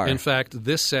 You are. In fact,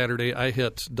 this Saturday I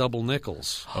hit double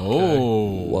nickels.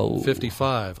 Oh, whoa,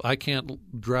 55. I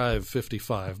can't drive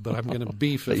 55, but I'm going to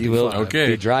be 55. You will Okay.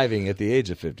 be driving at the age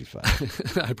of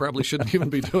 55 I probably shouldn't even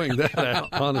be doing that,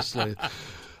 honestly.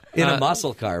 in a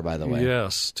muscle car, by the way.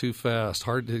 Yes, too fast.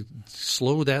 Hard to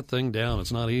slow that thing down.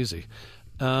 It's not easy.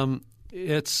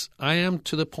 I am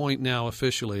to the point now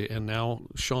officially, and now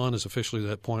Sean is officially at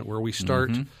that point where we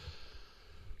start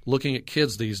looking at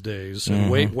kids these days and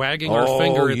wagging our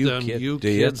finger at them. You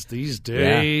kids these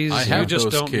days. I have you just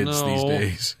those don't kids know. these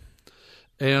days.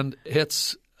 And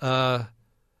it's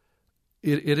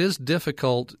it is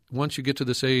difficult once you get to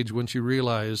this age, once you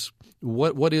realize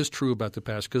what is true about the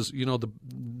past, because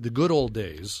the good old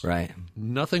days, Right.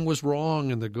 nothing was wrong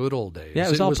in the good old days. Yeah,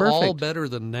 it was all all perfect. better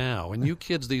than now. And you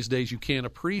kids these days, you can't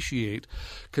appreciate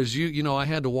because I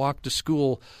had to walk to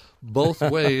school both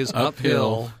ways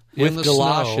uphill in with the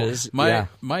galoshes. snow.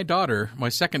 My daughter, my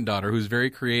second daughter, who's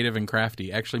very creative and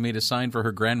crafty, actually made a sign for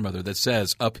her grandmother that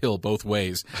says "uphill both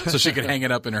ways," so she could hang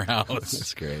it up in her house.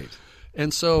 That's great.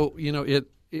 And so,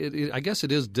 I guess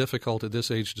it is difficult at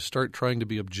this age to start trying to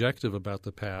be objective about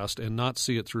the past and not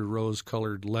see it through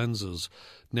rose-colored lenses.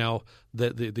 Now,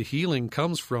 the healing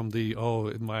comes from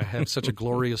I had such a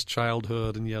glorious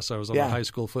childhood, and yes, I was on the high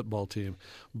school football team.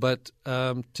 But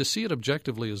to see it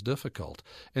objectively is difficult.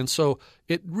 And so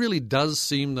it really does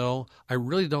seem, though, I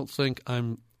really don't think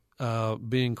I'm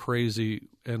being crazy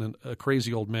and a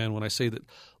crazy old man when I say that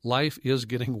life is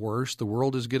getting worse. The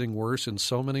world is getting worse in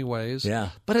so many ways. Yeah.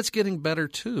 But it's getting better,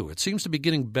 too. It seems to be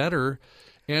getting better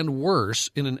and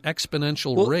worse in an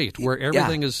exponential rate where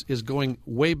everything is going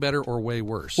way better or way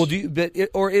worse. Well,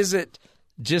 or is it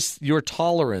just your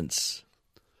tolerance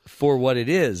for what it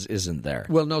is isn't there?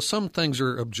 Well, no, some things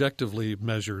are objectively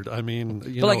measured. I mean,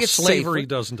 it's slavery safer.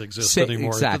 doesn't exist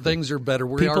anymore. Exactly. The things are better.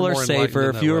 People are more safer.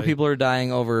 enlightened in Fewer that way. people are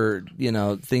dying over,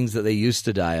 things that they used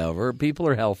to die over. People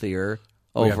are healthier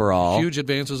overall. Huge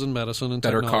advances in medicine and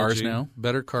Better technology. cars now.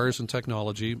 Better cars and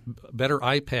technology. Better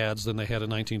iPads than they had in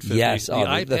 1950. Yes. The Oh, the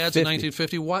iPads 50. in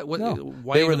 1950, why They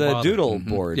were even the bother? doodle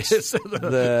boards. Yes.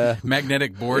 The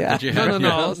Magnetic board that you No,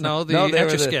 have. no, the they were the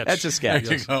Etch-a-Sketch. Etch-a-Sketch.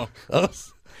 There you go.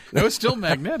 It was still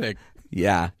magnetic.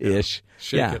 Yeah, ish.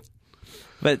 Shake it.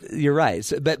 But you're right.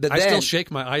 So, but I then, still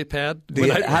shake my iPad. When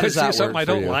How I does see that something work I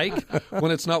for don't you? like,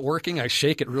 when it's not working, I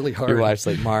shake it really hard. your wife's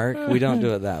like, Mark, we don't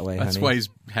do it that way, That's honey. why he's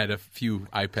had a few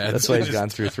iPads. That's why he's gone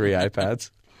through 3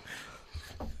 iPads.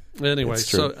 Anyway, It's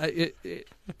true. so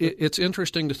it's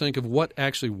interesting to think of what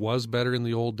actually was better in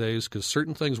the old days, because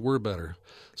certain things were better,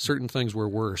 certain things were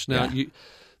worse. Now,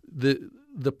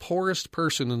 the poorest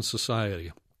person in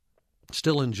society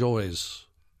still enjoys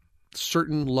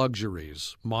certain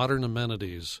luxuries, modern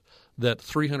amenities that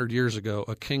 300 years ago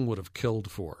a king would have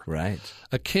killed for. Right.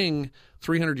 A king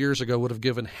 300 years ago would have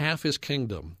given half his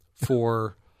kingdom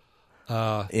for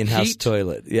In-house heat.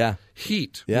 toilet. Yeah.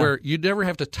 Heat, Yeah. where you never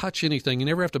have to touch anything. You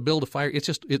never have to build a fire.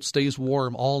 It stays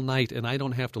warm all night, and I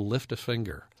don't have to lift a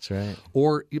finger. That's right.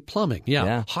 Or plumbing,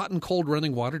 Yeah. hot and cold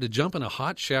running water, to jump in a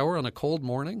hot shower on a cold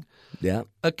morning. Yeah.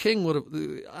 A king would have.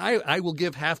 I will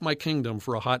give half my kingdom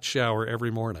for a hot shower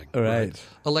every morning. Right.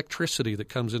 Electricity that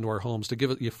comes into our homes, to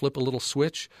give it, you flip a little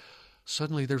switch,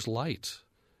 suddenly there's light.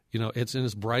 It's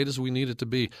as bright as we need it to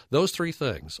be. Those three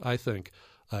things, I think,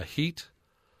 heat,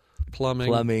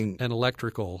 plumbing, and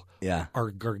electrical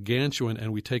are gargantuan,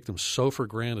 and we take them so for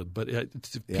granted. But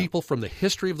people from the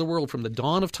history of the world, from the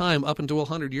dawn of time up until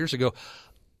 100 years ago,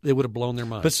 they would have blown their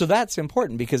minds. But so that's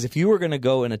important, because if you were going to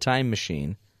go in a time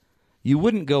machine, you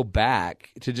wouldn't go back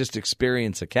to just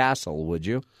experience a castle, would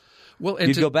you? Well,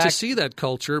 and to, go back to see that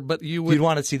culture, but you'd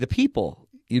want to see the people.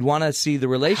 You'd want to see the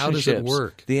relationships. How does it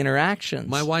work? The interactions.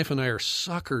 My wife and I are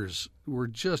suckers. We're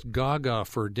just gaga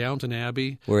for Downton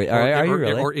Abbey. Are you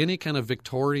really? Or any kind of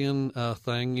Victorian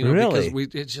thing. Really?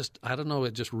 Because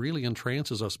it just really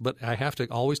entrances us. But I have to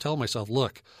always tell myself,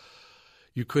 look,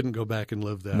 you couldn't go back and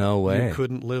live that. No way. You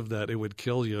couldn't live that. It would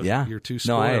kill you. Yeah. You're too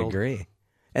spoiled. No, I agree.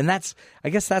 And I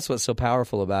guess that's what's so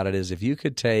powerful about it, is if you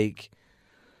could take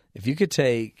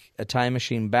a time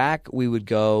machine back, we would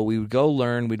go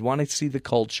learn, we'd want to see the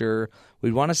culture,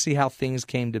 we'd want to see how things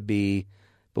came to be,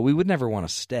 but we would never want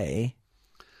to stay.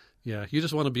 Yeah, you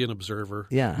just want to be an observer.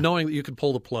 Yeah. Knowing that you could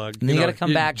pull the plug. And you got to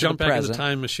come back to the present. Jump back in the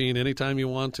time machine anytime you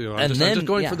want to. I'm just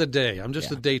going for the day. I'm just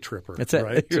a day tripper. That's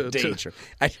right? You're a day tripper.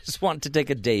 I just want to take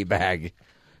a day bag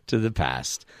to the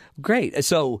past. Great.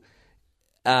 So,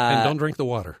 and don't drink the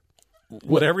water.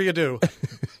 Whatever you do,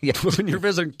 when you're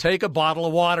visiting, take a bottle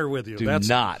of water with you. That's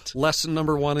not lesson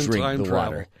number one in drink time the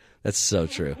travel. Water. That's so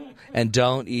true. And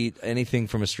don't eat anything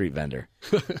from a street vendor.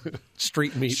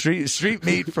 Street meat. Street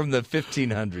meat from the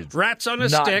 1500s. Rats on a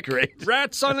not stick. Great.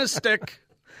 Rats on a stick.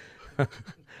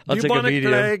 I'll take a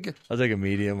medium. Plague. I'll take a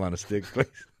medium on a stick, please.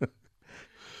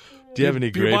 Do you have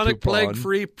any grape bubonic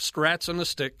plague-free rats on a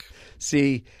stick?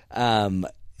 See,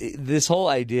 this whole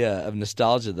idea of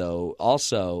nostalgia, though,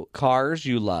 also cars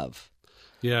you love.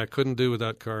 Yeah, I couldn't do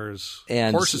without cars.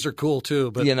 And horses are cool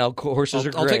too, but horses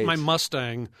are great. I'll take my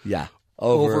Mustang. Yeah,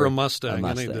 over a Mustang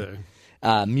any day.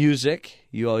 Music,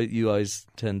 you always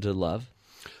tend to love.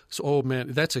 So,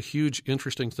 man, that's a huge,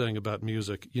 interesting thing about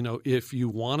music. If you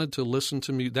wanted to listen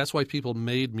to music, that's why people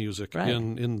made music. Right.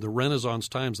 In the Renaissance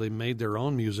times, they made their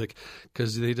own music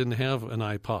because they didn't have an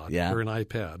iPod or an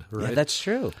iPad, right? Yeah, that's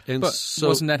true. And but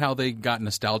wasn't that how they got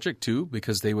nostalgic, too?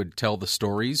 Because they would tell the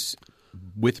stories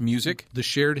with music? The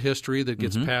shared history that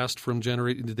gets passed from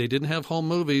generation. They didn't have home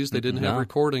movies. They didn't have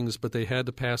recordings, but they had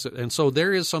to pass it. And so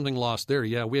there is something lost there.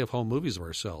 Yeah, we have home movies of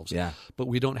ourselves. Yeah. But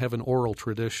we don't have an oral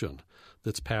tradition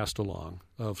that's passed along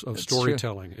of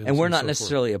storytelling. And we're not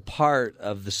necessarily a part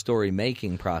of the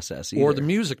story-making process either. Or the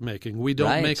music-making. We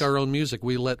don't make our own music.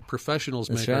 We let professionals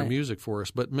That's make right. our music for us.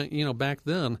 But, back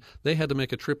then, they had to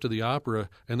make a trip to the opera,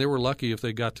 and they were lucky if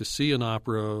they got to see an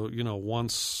opera,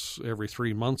 once every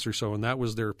 3 months or so, and that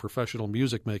was their professional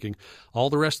music-making. All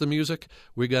the rest of the music,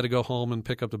 we got to go home and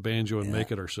pick up the banjo and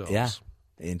make it ourselves. Yeah.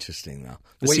 Interesting, though.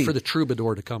 Wait for the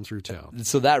troubadour to come through town.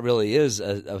 So that really is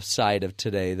a side of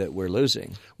today that we're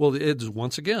losing. Well, it's,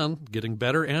 once again, getting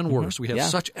better and worse. We have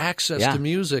such access to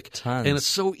music, Tons. and it's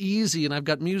so easy, and I've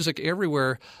got music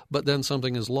everywhere, but then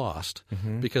something is lost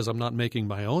because I'm not making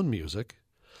my own music.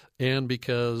 And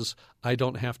because I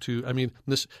don't have to,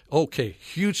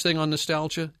 huge thing on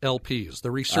nostalgia, LPs,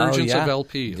 the resurgence of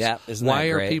LPs. Yeah, isn't Why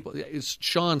that great? are people?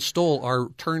 Sean stole our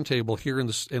turntable here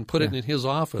and put it in his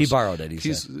office. He borrowed it.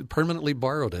 He's permanently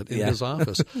borrowed it in his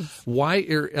office. Why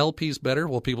are LPs better?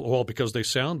 Well, because they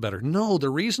sound better. No, the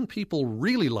reason people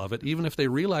really love it, even if they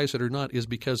realize it or not, is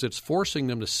because it's forcing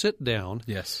them to sit down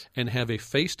and have a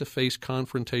face-to-face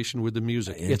confrontation with the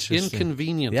music. It's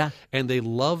inconvenient, and they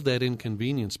love that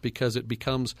inconvenience because it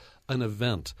becomes an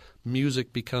event.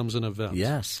 Music becomes an event.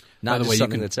 Yes. By the Not way,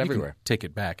 something that's everywhere. You can take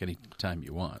it back any time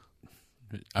you want.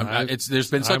 There's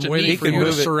been such I'm a waiting need for for you you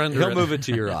to to surrender He'll it. move it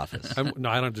to your office.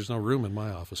 There's no room in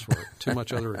my office for it. Too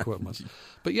much other equipment.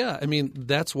 But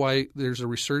that's why there's a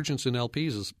resurgence in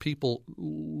LPs is people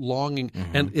longing,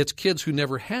 and it's kids who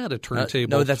never had a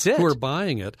turntable that's it. who are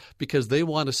buying it because they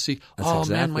want to see,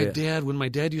 exactly when my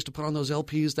dad used to put on those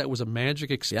LPs, that was a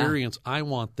magic experience. I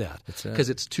want that because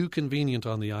it's too convenient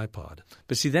on the iPod.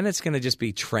 But see, then it's going to just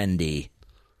be trendy.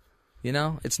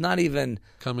 It's not even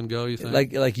come and go. You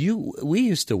think we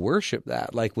used to worship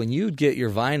that. Like when you'd get your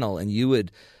vinyl and you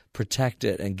would protect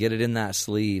it and get it in that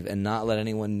sleeve and not let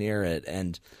anyone near it.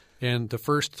 And the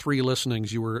first 3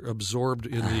 listenings, you were absorbed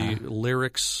in the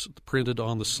lyrics printed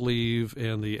on the sleeve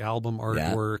and the album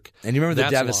artwork. And you remember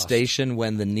the devastation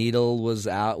when the needle was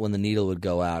out, when the needle would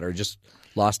go out, or just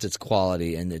lost its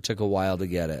quality, and it took a while to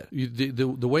get it.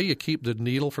 The way you keep the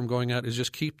needle from going out is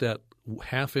just keep that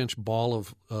half-inch ball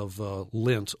of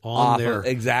lint on there.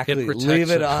 Exactly. It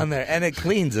Leave it on there, and it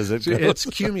cleans as it goes. It's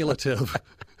cumulative.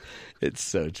 It's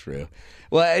so true.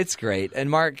 Well, it's great. And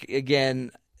Mark,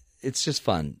 again, it's just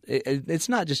fun. It's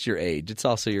not just your age; it's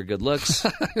also your good looks.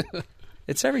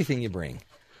 It's everything you bring.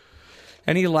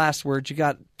 Any last words? You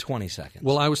got 20 seconds.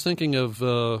 Well, I was thinking of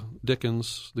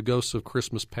Dickens, The Ghosts of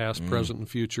Christmas Past, Present, and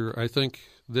Future. I think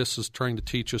this is trying to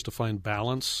teach us to find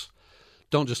balance.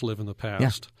 Don't just live in the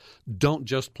past. Yeah. Don't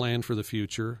just plan for the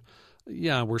future.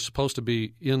 Yeah, we're supposed to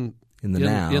be in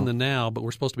the now, but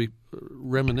we're supposed to be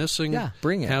reminiscing. Yeah,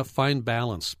 bring it. Find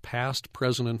balance, past,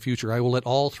 present, and future. I will let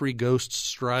all three ghosts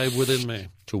strive within me.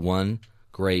 To one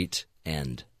great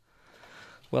end.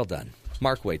 Well done.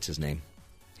 Mark Waite's his name.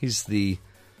 He's the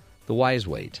wise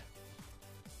Waite.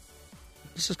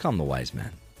 Let's just call him the wise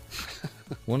man.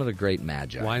 One of the great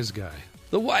magi. Wise guy.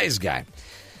 The wise guy.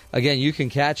 Again, you can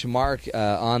catch Mark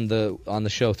on the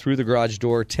show Through the Garage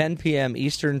Door, 10 p.m.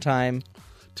 Eastern Time.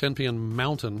 10 p.m.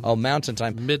 Mountain. Oh, Mountain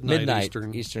Time. Midnight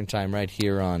Eastern Time right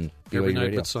here on BYU every night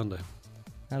Radio. but Sunday.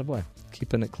 Attaboy.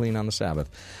 Keeping it clean on the Sabbath.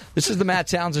 This is the Matt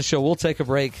Townsend Show. We'll take a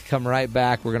break. Come right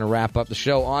back. We're going to wrap up the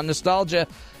show on nostalgia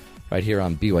right here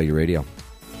on BYU Radio.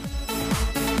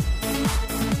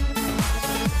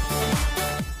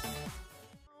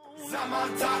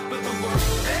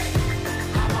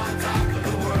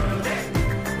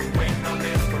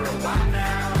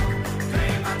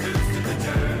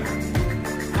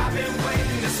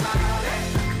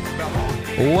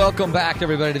 Welcome back,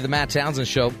 everybody, to the Matt Townsend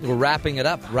Show. We're wrapping it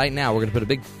up right now. We're going to put a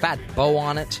big fat bow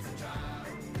on it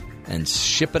and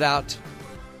ship it out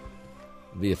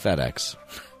via FedEx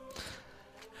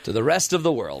to the rest of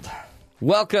the world.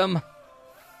 Welcome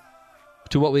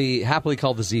to what we happily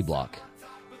call the Z Block.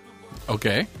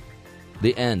 Okay.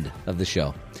 The end of the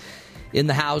show. In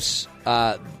the house,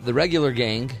 the regular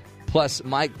gang, plus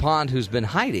Mike Pond, who's been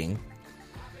hiding.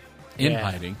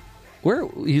 Hiding. Where?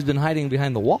 He's been hiding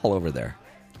behind the wall over there.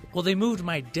 Well, they moved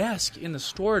my desk in the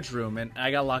storage room, and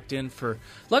I got locked in for...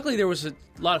 Luckily, there was a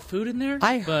lot of food in there.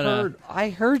 I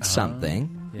heard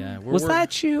something. Yeah, was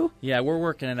that you? Yeah, we're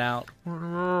working it out.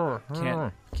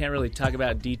 Can't really talk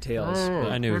about details.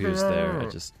 But I knew he was there.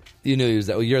 You knew he was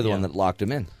there. Well, you're the one that locked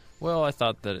him in. Well, I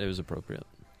thought that it was appropriate.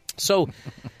 So,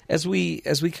 as we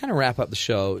kind of wrap up the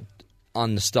show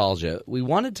on nostalgia, we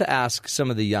wanted to ask some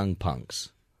of the young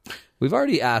punks. We've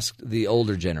already asked the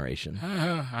older generation.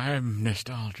 I'm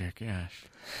nostalgic, yes.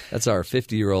 That's our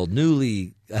 50-year-old,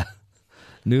 newly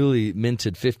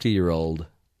minted 50-year-old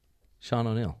Sean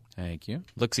O'Neill. Thank you.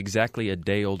 Looks exactly a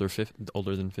day older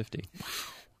than 50.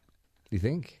 You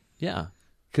think? Yeah.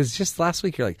 Because just last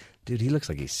week you're like, dude, he looks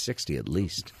like he's 60 at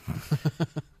least.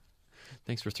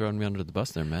 Thanks for throwing me under the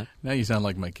bus there, Matt. Now you sound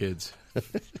like my kids.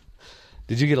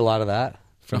 Did you get a lot of that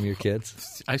from your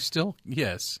kids? I still,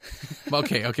 yes.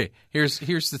 Okay. Here's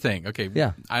the thing. Okay.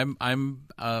 Yeah. I'm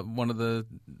one of the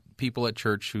people at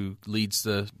church who leads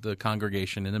the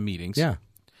congregation in the meetings. Yeah.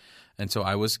 And so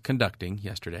I was conducting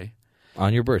yesterday.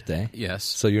 On your birthday? Yes.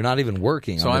 So you're not even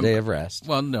working on the day of rest.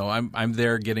 Well, no, I'm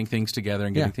there getting things together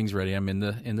and getting things ready. I'm in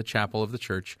the chapel of the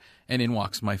church, and in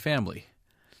walks my family,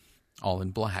 all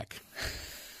in black.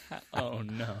 Oh,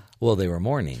 no. Well, they were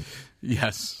mourning.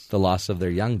 Yes. The loss of their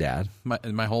young dad.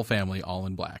 My whole family, all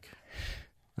in black.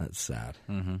 That's sad.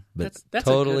 Mm-hmm. But that's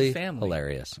totally a good family.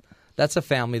 Hilarious. That's a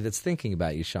family that's thinking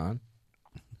about you, Sean.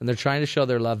 And they're trying to show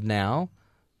their love now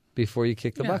before you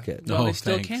kick the bucket. Well, they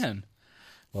still thanks. can.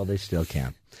 Well, they still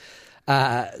can.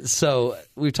 So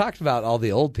we've talked about all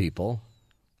the old people,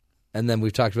 and then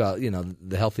we've talked about,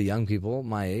 the healthy young people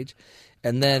my age.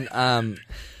 And then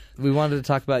we wanted to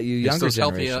talk about you younger those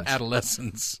generations. Healthy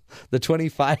adolescents. The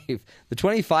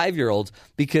 25-year-olds,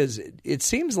 because it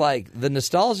seems like the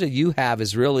nostalgia you have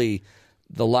is really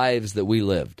the lives that we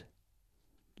lived.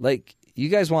 Like, you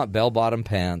guys want bell-bottom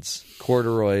pants,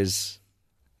 corduroys.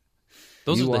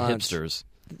 Those You are the want- hipsters.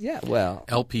 Yeah, well,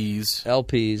 LPs.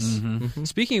 LPs.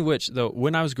 Speaking of which, though,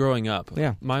 when I was growing up,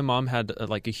 my mom had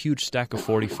a huge stack of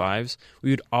 45s.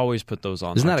 We would always put those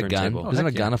on. Isn't our that a gun? turntable. Isn't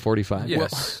a gun a 45?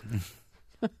 Yes.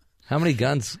 How many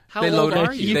guns? How old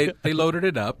are you? They loaded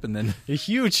it up, and then A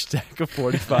huge stack of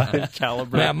 45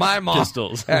 caliber Man, my mom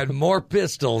pistols. had more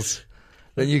pistols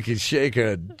than you could shake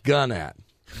a gun at.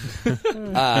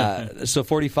 So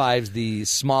 45's the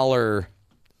smaller...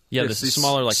 Yeah, the There's these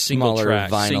smaller, single smaller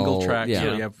track. vinyl. single track. Yeah.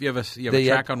 So you have a They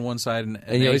track on one side, and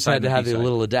And you always A had to side have and the B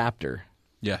little adapter.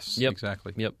 Yes, Yep.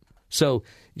 exactly. Yep. So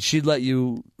she'd let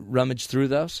you rummage through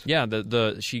those? Yeah,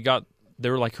 they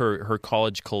were like her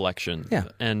college collection. Yeah.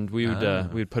 And we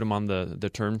would put them on the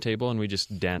turntable, and we just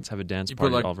have a dance You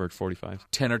party put, like, all over 45.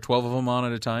 10 or 12 of them on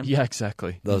at a time. Yeah,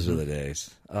 exactly. Those were the days.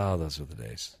 Oh, those were the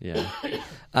days. Yeah.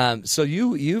 So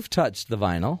you've touched the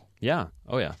vinyl. Yeah.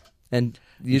 Oh, yeah. And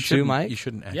you too, shouldn't- Mike? You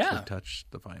shouldn't actually touch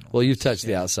the vinyl. Well, you've touched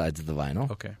the outsides of the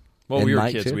vinyl. Okay. Well, And we were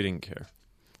Mike, kids. too? We didn't care.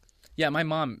 Yeah, my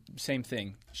mom, same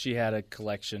thing. She had a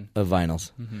collection of vinyls.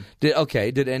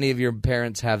 Did any of your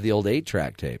parents have the old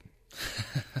 8-track tape?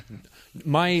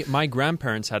 My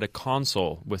grandparents had a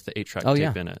console with the 8-track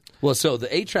tape in it. Well, so the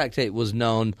 8-track tape was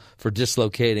known for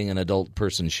dislocating an adult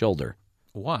person's shoulder.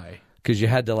 Why? Because you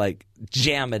had to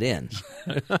jam it in.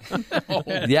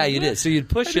 Yeah, you did. So you'd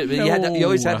push it, but you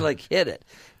always had to hit it.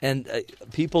 And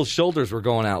people's shoulders were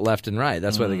going out left and right.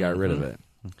 That's why they got rid of it.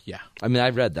 Yeah. I mean,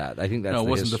 I've read that. I think that's it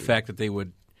wasn't history. the fact that they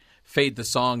would fade the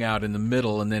song out in the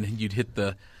middle and then you'd hit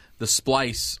the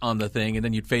splice on the thing and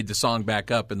then you'd fade the song back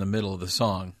up in the middle of the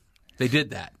song. They did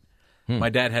that. My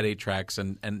dad had 8 tracks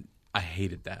and I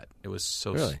hated that. It was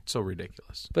so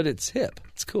ridiculous. But it's hip.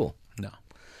 It's cool. No.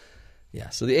 Yeah,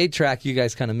 so the 8-track, you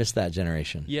guys kind of missed that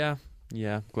generation. Yeah,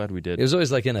 glad we did. It was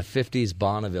always like in a 50s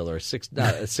Bonneville or a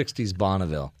 60s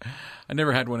Bonneville. I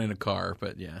never had one in a car,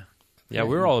 but yeah. Yeah,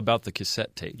 we were all about the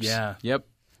cassette tapes. Yeah. Yep.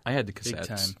 I had the cassettes. Big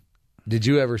time. Did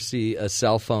you ever see a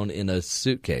cell phone in a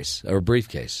suitcase or a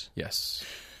briefcase? Yes.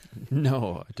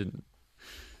 No, I didn't.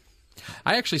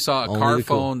 I actually saw a car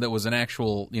phone that was an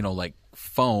actual,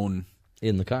 phone.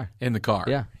 In the car. In the car.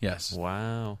 Yeah. Yes.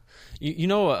 Wow.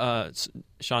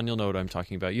 Sean, you'll know what I'm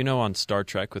talking about. On Star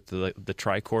Trek with the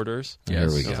tricorders?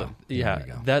 Yes. There we go. Yeah, there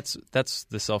we go. That's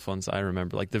the cell phones I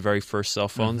remember. Like the very first cell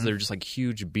phones, they're just like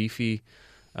huge, beefy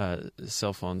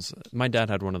cell phones. My dad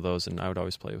had one of those, and I would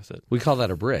always play with it. We call that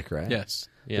a brick, right? Yes.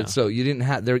 Yeah. So you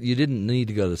didn't need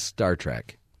to go to Star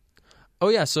Trek. Oh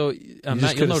yeah, so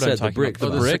Matt, you'll know what I'm talking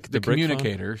about. The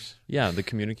communicators. Yeah, the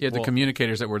communicators. Yeah, the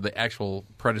communicators that were the actual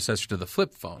predecessor to the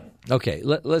flip phone. Okay,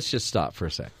 let's just stop for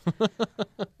a sec.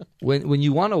 When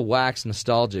you want to wax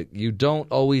nostalgic, you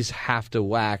don't always have to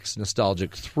wax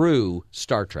nostalgic through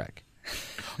Star Trek.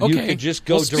 Okay. You could just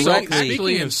go directly.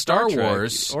 Actually, in Star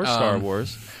Wars or Star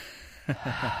Wars.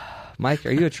 Mike,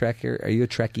 are you a Trekker? Are you a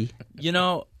Trekkie?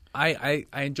 I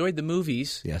enjoyed the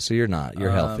movies. Yeah, so you're not. You're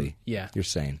healthy. Yeah. You're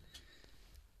sane.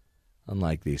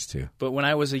 Unlike these two. But when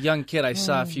I was a young kid, I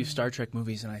saw a few Star Trek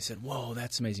movies, and I said, "Whoa,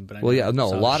 that's amazing!" But a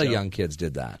lot of young kids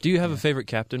did that. Do you have a favorite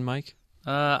captain, Mike?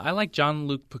 I like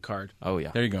Jean-Luc Picard. Oh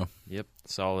yeah, there you go. Yep,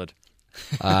 solid.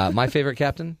 My favorite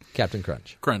captain, Captain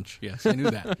Crunch. Crunch, yes, I knew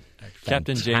that.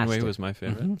 Captain Janeway was my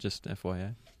favorite. Just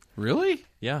FYI. Really?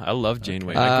 Yeah, I love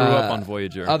Janeway. I grew up on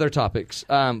Voyager. Other topics.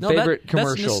 Favorite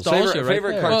commercials.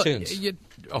 Favorite cartoons.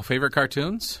 Favorite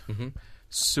cartoons? Mm-hmm.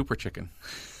 Super Chicken.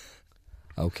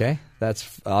 Okay,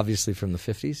 that's obviously from the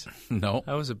 50s. No.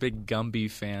 I was a big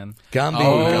Gumby fan. Gumby.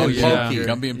 Oh, yeah. Pokey.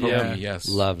 Gumby and Pokey, yes.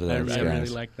 Love those I guys. really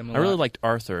liked them a lot. I really liked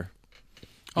Arthur.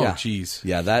 Oh, jeez.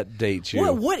 Yeah, that dates you.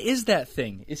 What is that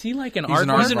thing? Is he like an He's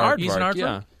aardvark? He's an aardvark. He's an aardvark?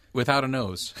 Yeah. Without a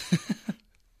nose.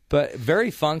 But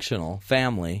very functional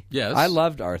family. Yes. I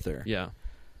loved Arthur. Yeah.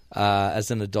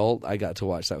 As an adult, I got to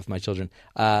watch that with my children.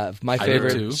 My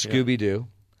favorite, too. Scooby-Doo.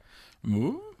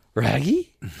 Ooh.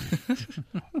 Raggy?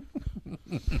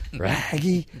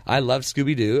 Raggy. I love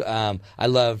Scooby-Doo. I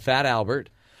love Fat Albert.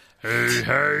 Hey,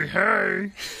 hey,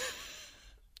 hey.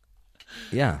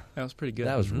 Yeah. That was pretty good.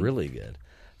 That was really good.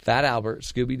 Fat Albert,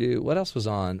 Scooby-Doo. What else was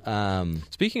on?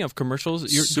 Speaking of commercials,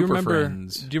 do you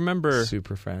remember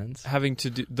Super Friends? having to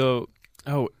do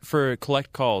for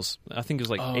collect calls? I think it was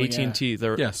like AT&T.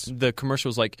 Yes. The commercial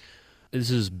was like,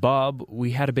 "This is Bob.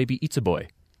 We had a baby. Eats a boy."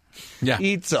 Yeah.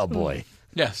 Eats a boy.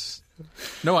 Yes.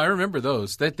 No, I remember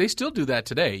those. They still do that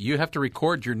today. You have to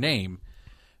record your name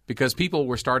because people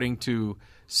were starting to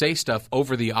say stuff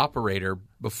over the operator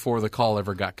before the call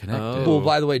ever got connected. Well,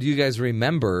 by the way, do you guys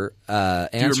remember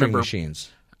answering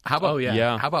machines? How about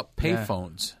yeah. How about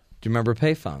payphones? Do you remember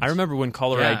payphones? I remember when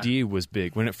caller ID was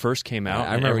big. When it first came out,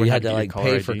 I remember everyone you had to get your pay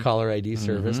caller for ID. caller ID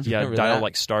service. Do you Yeah, remember dial that?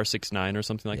 like *69 or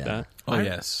something like that. Oh,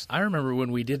 yes. I remember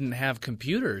when we didn't have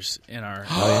computers in our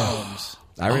homes.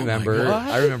 I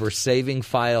remember saving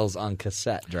files on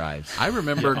cassette drives. I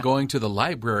remember going to the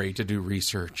library to do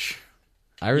research.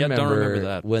 I remember, don't remember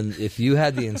that. when if you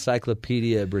had the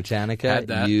Encyclopedia Britannica, Had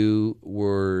that. you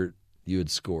had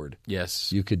scored.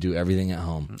 Yes. You could do everything at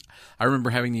home. I remember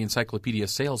having the Encyclopedia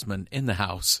salesman in the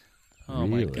house. Oh,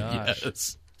 Really? my gosh.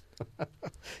 Yes.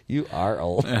 You are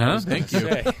old. Thank you.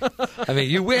 I mean,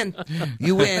 you win.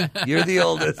 You win. You're the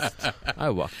oldest. I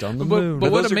walked on the moon.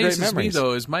 But what those are great amazes me, memories.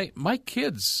 though, is my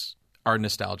kids are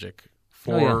nostalgic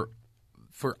for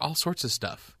all sorts of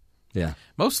stuff. Yeah.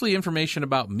 Mostly information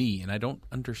about me, and I don't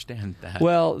understand that.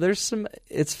 Well,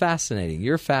 it's fascinating.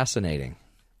 You're fascinating.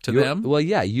 To them? Well,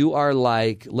 yeah. You are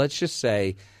like, let's just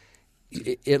say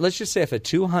if a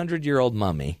 200-year-old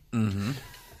mummy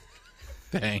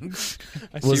Thanks.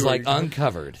 was like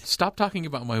uncovered. Stop talking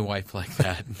about my wife like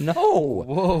that. No.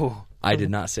 Whoa. I did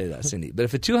not say that, Cindy. But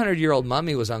if a 200-year-old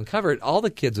mummy was uncovered, all the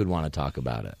kids would want to talk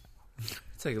about it.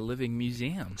 It's like a living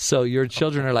museum. So your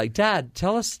children are like, Dad,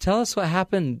 tell us what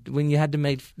happened when you had to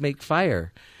make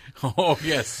fire. Oh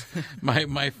yes,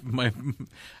 my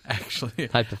actually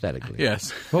Hypothetically, yes.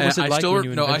 What was it like when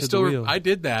you invented the wheel? I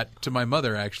did that to my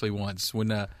mother actually once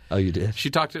when. Oh, you did?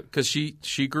 She talked because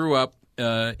she grew up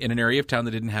in an area of town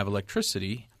that didn't have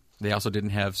electricity. They also didn't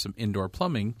have some indoor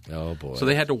plumbing. Oh boy! So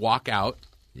they had to walk out.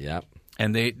 Yep.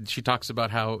 And she talks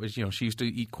about how she used to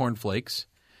eat cornflakes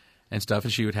and stuff,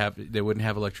 and they wouldn't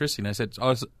have electricity. And I said,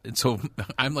 oh, so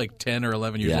I'm like 10 or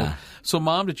 11 years old. So,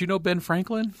 Mom, did you know Ben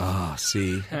Franklin? Oh,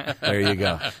 see, there you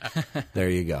go, there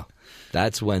you go.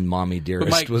 That's when Mommy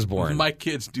Dearest was born. My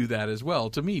kids do that as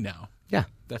well to me now. Yeah,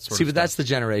 that's but that's the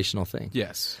generational thing.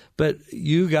 Yes, but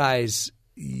you guys,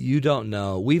 you don't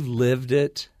know. We've lived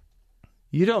it.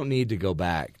 You don't need to go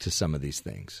back to some of these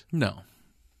things. No,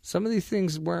 some of these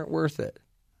things weren't worth it.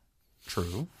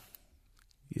 True.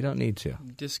 You don't need to.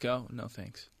 Disco? No,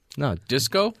 thanks. No.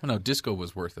 Disco? No, disco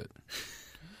was worth it.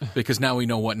 Because now we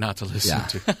know what not to listen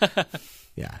to.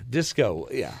 Yeah. Disco,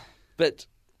 yeah. But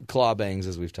claw bangs,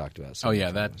 as we've talked about. Oh,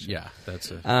 yeah.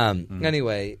 That's it.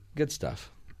 Anyway, good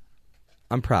stuff.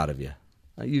 I'm proud of you.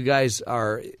 You guys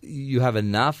you have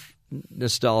enough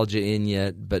nostalgia in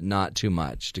you, but not too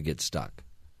much to get stuck.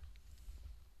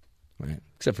 Right?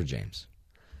 Except for James.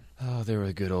 Oh, they were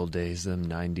the good old days, them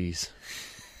 90s.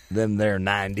 Them there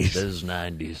 90s. Those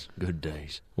 90s. Good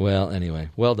days. Well, anyway,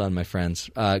 well done, my friends.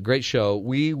 Great show.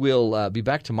 We will be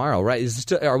back tomorrow, right?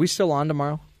 Are we still on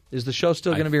tomorrow? Is the show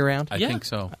still going to be around? I think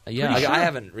so. Yeah, I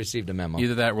haven't received a memo.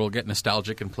 Either that or we'll get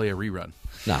nostalgic and play a rerun.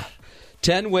 Nah.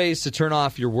 10 ways to turn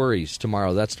off your worries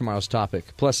tomorrow. That's tomorrow's topic.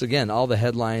 Plus, again, all the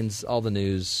headlines, all the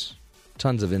news,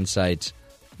 tons of insight.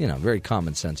 Very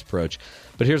common sense approach.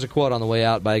 But here's a quote on the way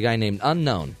out by a guy named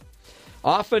Unknown.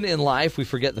 Often in life, we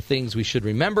forget the things we should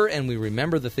remember, and we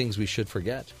remember the things we should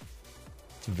forget.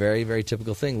 It's a very, very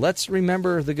typical thing. Let's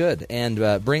remember the good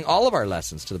and bring all of our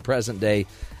lessons to the present day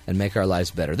and make our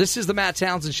lives better. This is the Matt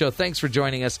Townsend Show. Thanks for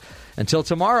joining us. Until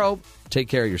tomorrow, take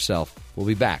care of yourself. We'll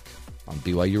be back on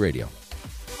BYU Radio.